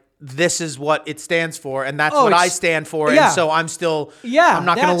 like this is what it stands for, and that's what I stand for, and so I'm still, I'm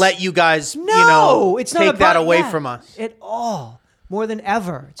not going to let you guys, it's not take that away from us at all. More than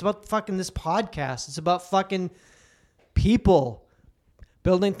ever, it's about fucking this podcast. It's about fucking people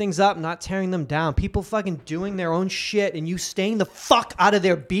Building things up, not tearing them down. People fucking doing their own shit and you staying the fuck out of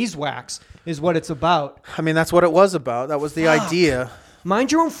their beeswax is what it's about. I mean, that's what it was about. That was the idea.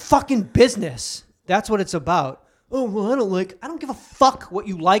 Mind your own fucking business. That's what it's about. Oh, well, I don't give a fuck what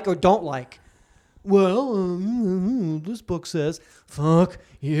you like or don't like. Well, this book says, fuck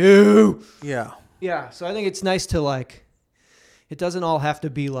you. Yeah. Yeah, so I think it's nice to like, it doesn't all have to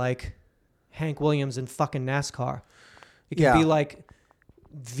be like Hank Williams and fucking NASCAR. It can be like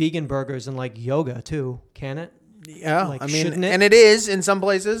vegan burgers and like yoga too, can it? Yeah, like, I mean, shouldn't it? And it is in some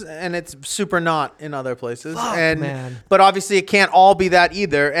places, and it's super not in other places. Fuck, and man. But obviously, it can't all be that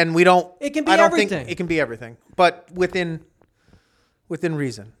either. And we don't. It can be I don't everything. think it can be everything, but within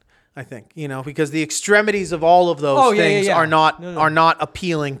reason. I think because the extremities of all of those things are not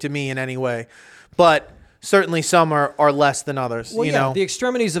appealing to me in any way, but certainly some are less than others. Well, the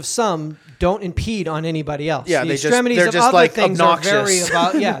extremities of some don't impede on anybody else. Yeah, the extremities they're of just other like things obnoxious. are very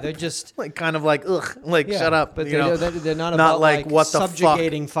about. They're just like kind of like ugh, like shut up. But they're not not about like what the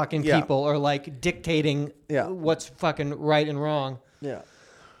subjugating fuck. fucking people or like dictating what's fucking right and wrong. Yeah,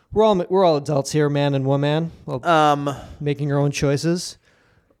 we're all adults here, man and woman. Well, making our own choices.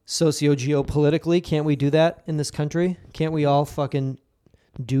 Socio-geopolitically, can't we do that in this country? Can't we all fucking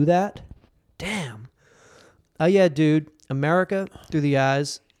do that? Damn. Oh yeah, dude. America through the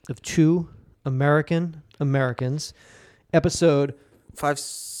eyes of two Americans. Episode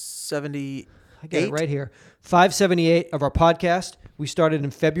 578. I got it right here. 578 of our podcast. We started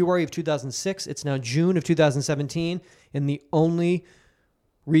in February of 2006. It's now June of 2017. And the only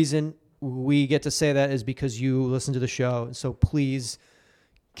reason we get to say that is because you listen to the show. So please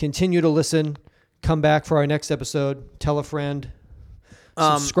continue to listen. Come back for our next episode. Tell a friend.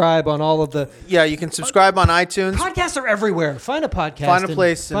 Subscribe on all of the... Yeah, you can subscribe on iTunes. Podcasts are everywhere. Find a podcast. Find a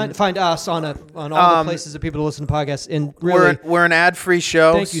place. Find us on all the places that people listen to podcasts. And really, we're an ad-free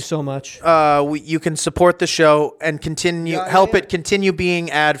show. Thank you so much. You can support the show and help it continue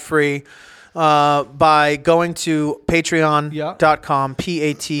being ad-free by going to patreon.com,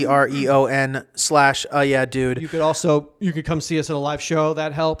 patreon/dude. You could come see us at a live show.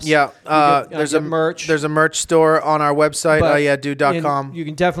 That helps. Yeah. There's a merch. There's a merch store on our website, dude.com. You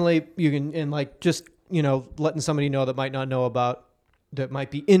can just letting somebody know that might not know about, that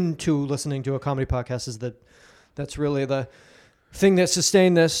might be into listening to a comedy podcast that's really the thing that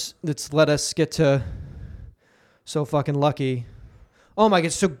sustained this, that's let us get to so fucking lucky. Oh my God,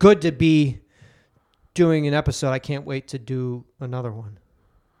 it's so good to be doing an episode. I can't wait to do another one.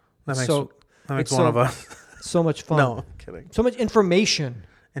 That makes one of us. So much fun. No, I'm kidding. So much information.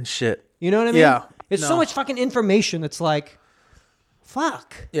 And shit. You know what I mean? Yeah. It's so much fucking information. It's like,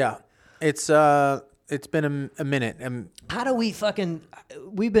 fuck. Yeah. It's been a minute. How do we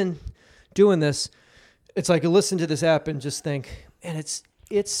we've been doing this. It's like you listen to this app and just think, man, it's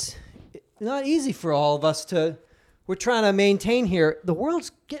not easy for all of us we're trying to maintain here. The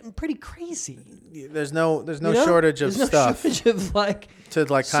world's getting pretty crazy. There's no shortage of stuff. Shortage of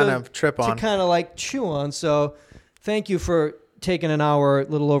kind of trip on. To kind of like chew on. So thank you for taking a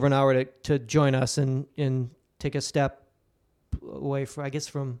little over an hour to join us and take a step away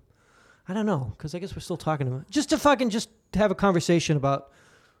from, I don't know, because I guess we're still talking about just to have a conversation about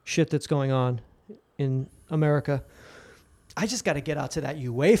shit that's going on in America. I just got to get out to that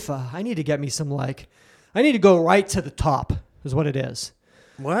UEFA. I need to get me I need to go right to the top, is what it is.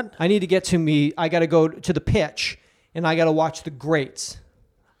 What? I need to get I got to go to the pitch, and I got to watch the greats.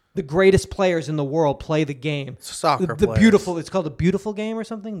 The greatest players in the world play the game. Soccer the players. Beautiful, it's called the beautiful game or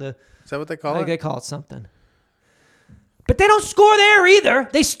something? Is that what they call it? They call it something. But they don't score there either.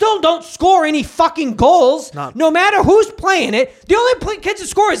 They still don't score any fucking goals. No matter who's playing it. The only kids that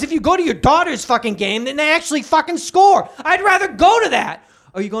score is if you go to your daughter's fucking game, then they actually fucking score. I'd rather go to that.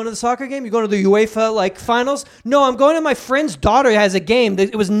 Are you going to the soccer game? You going to the UEFA finals? No, I'm going to my friend's daughter has a game.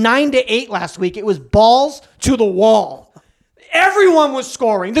 It was 9-8 last week. It was balls to the wall. Everyone was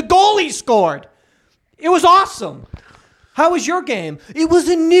scoring. The goalie scored. It was awesome. How was your game? It was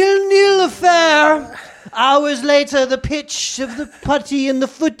a 0-0 affair. Hours later, the pitch of the putty and the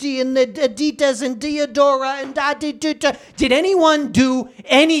footy and the Adidas and Diodora and Adiduta. Did anyone do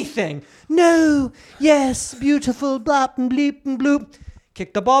anything? No. Yes. Beautiful. Blop and bleep and bloop.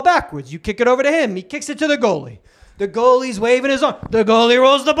 Kick the ball backwards. You kick it over to him. He kicks it to the goalie. The goalie's waving his arm. The goalie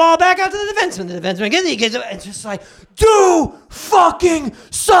rolls the ball back out to the defenseman. The defenseman gets it. He gets it. It's just like, do fucking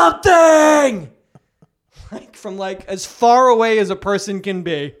something! From as far away as a person can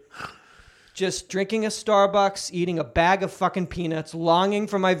be. Just drinking a Starbucks, eating a bag of fucking peanuts, longing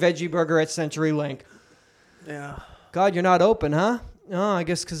for my veggie burger at CenturyLink. Yeah. God, you're not open, huh? Oh, I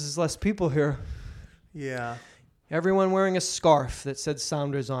guess because there's less people here. Yeah. Everyone wearing a scarf that said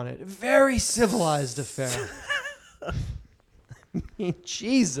Sounders on it. Very civilized affair. I mean,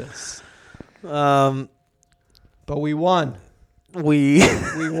 Jesus. Um, But we won. we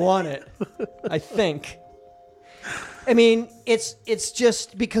We won it. I think. I mean, it's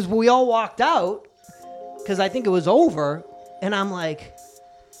just because we all walked out because I think it was over, and I'm like,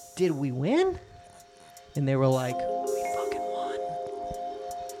 did we win? And they were like, we fucking won.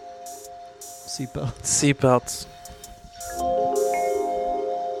 Seatbelts. seatbelts.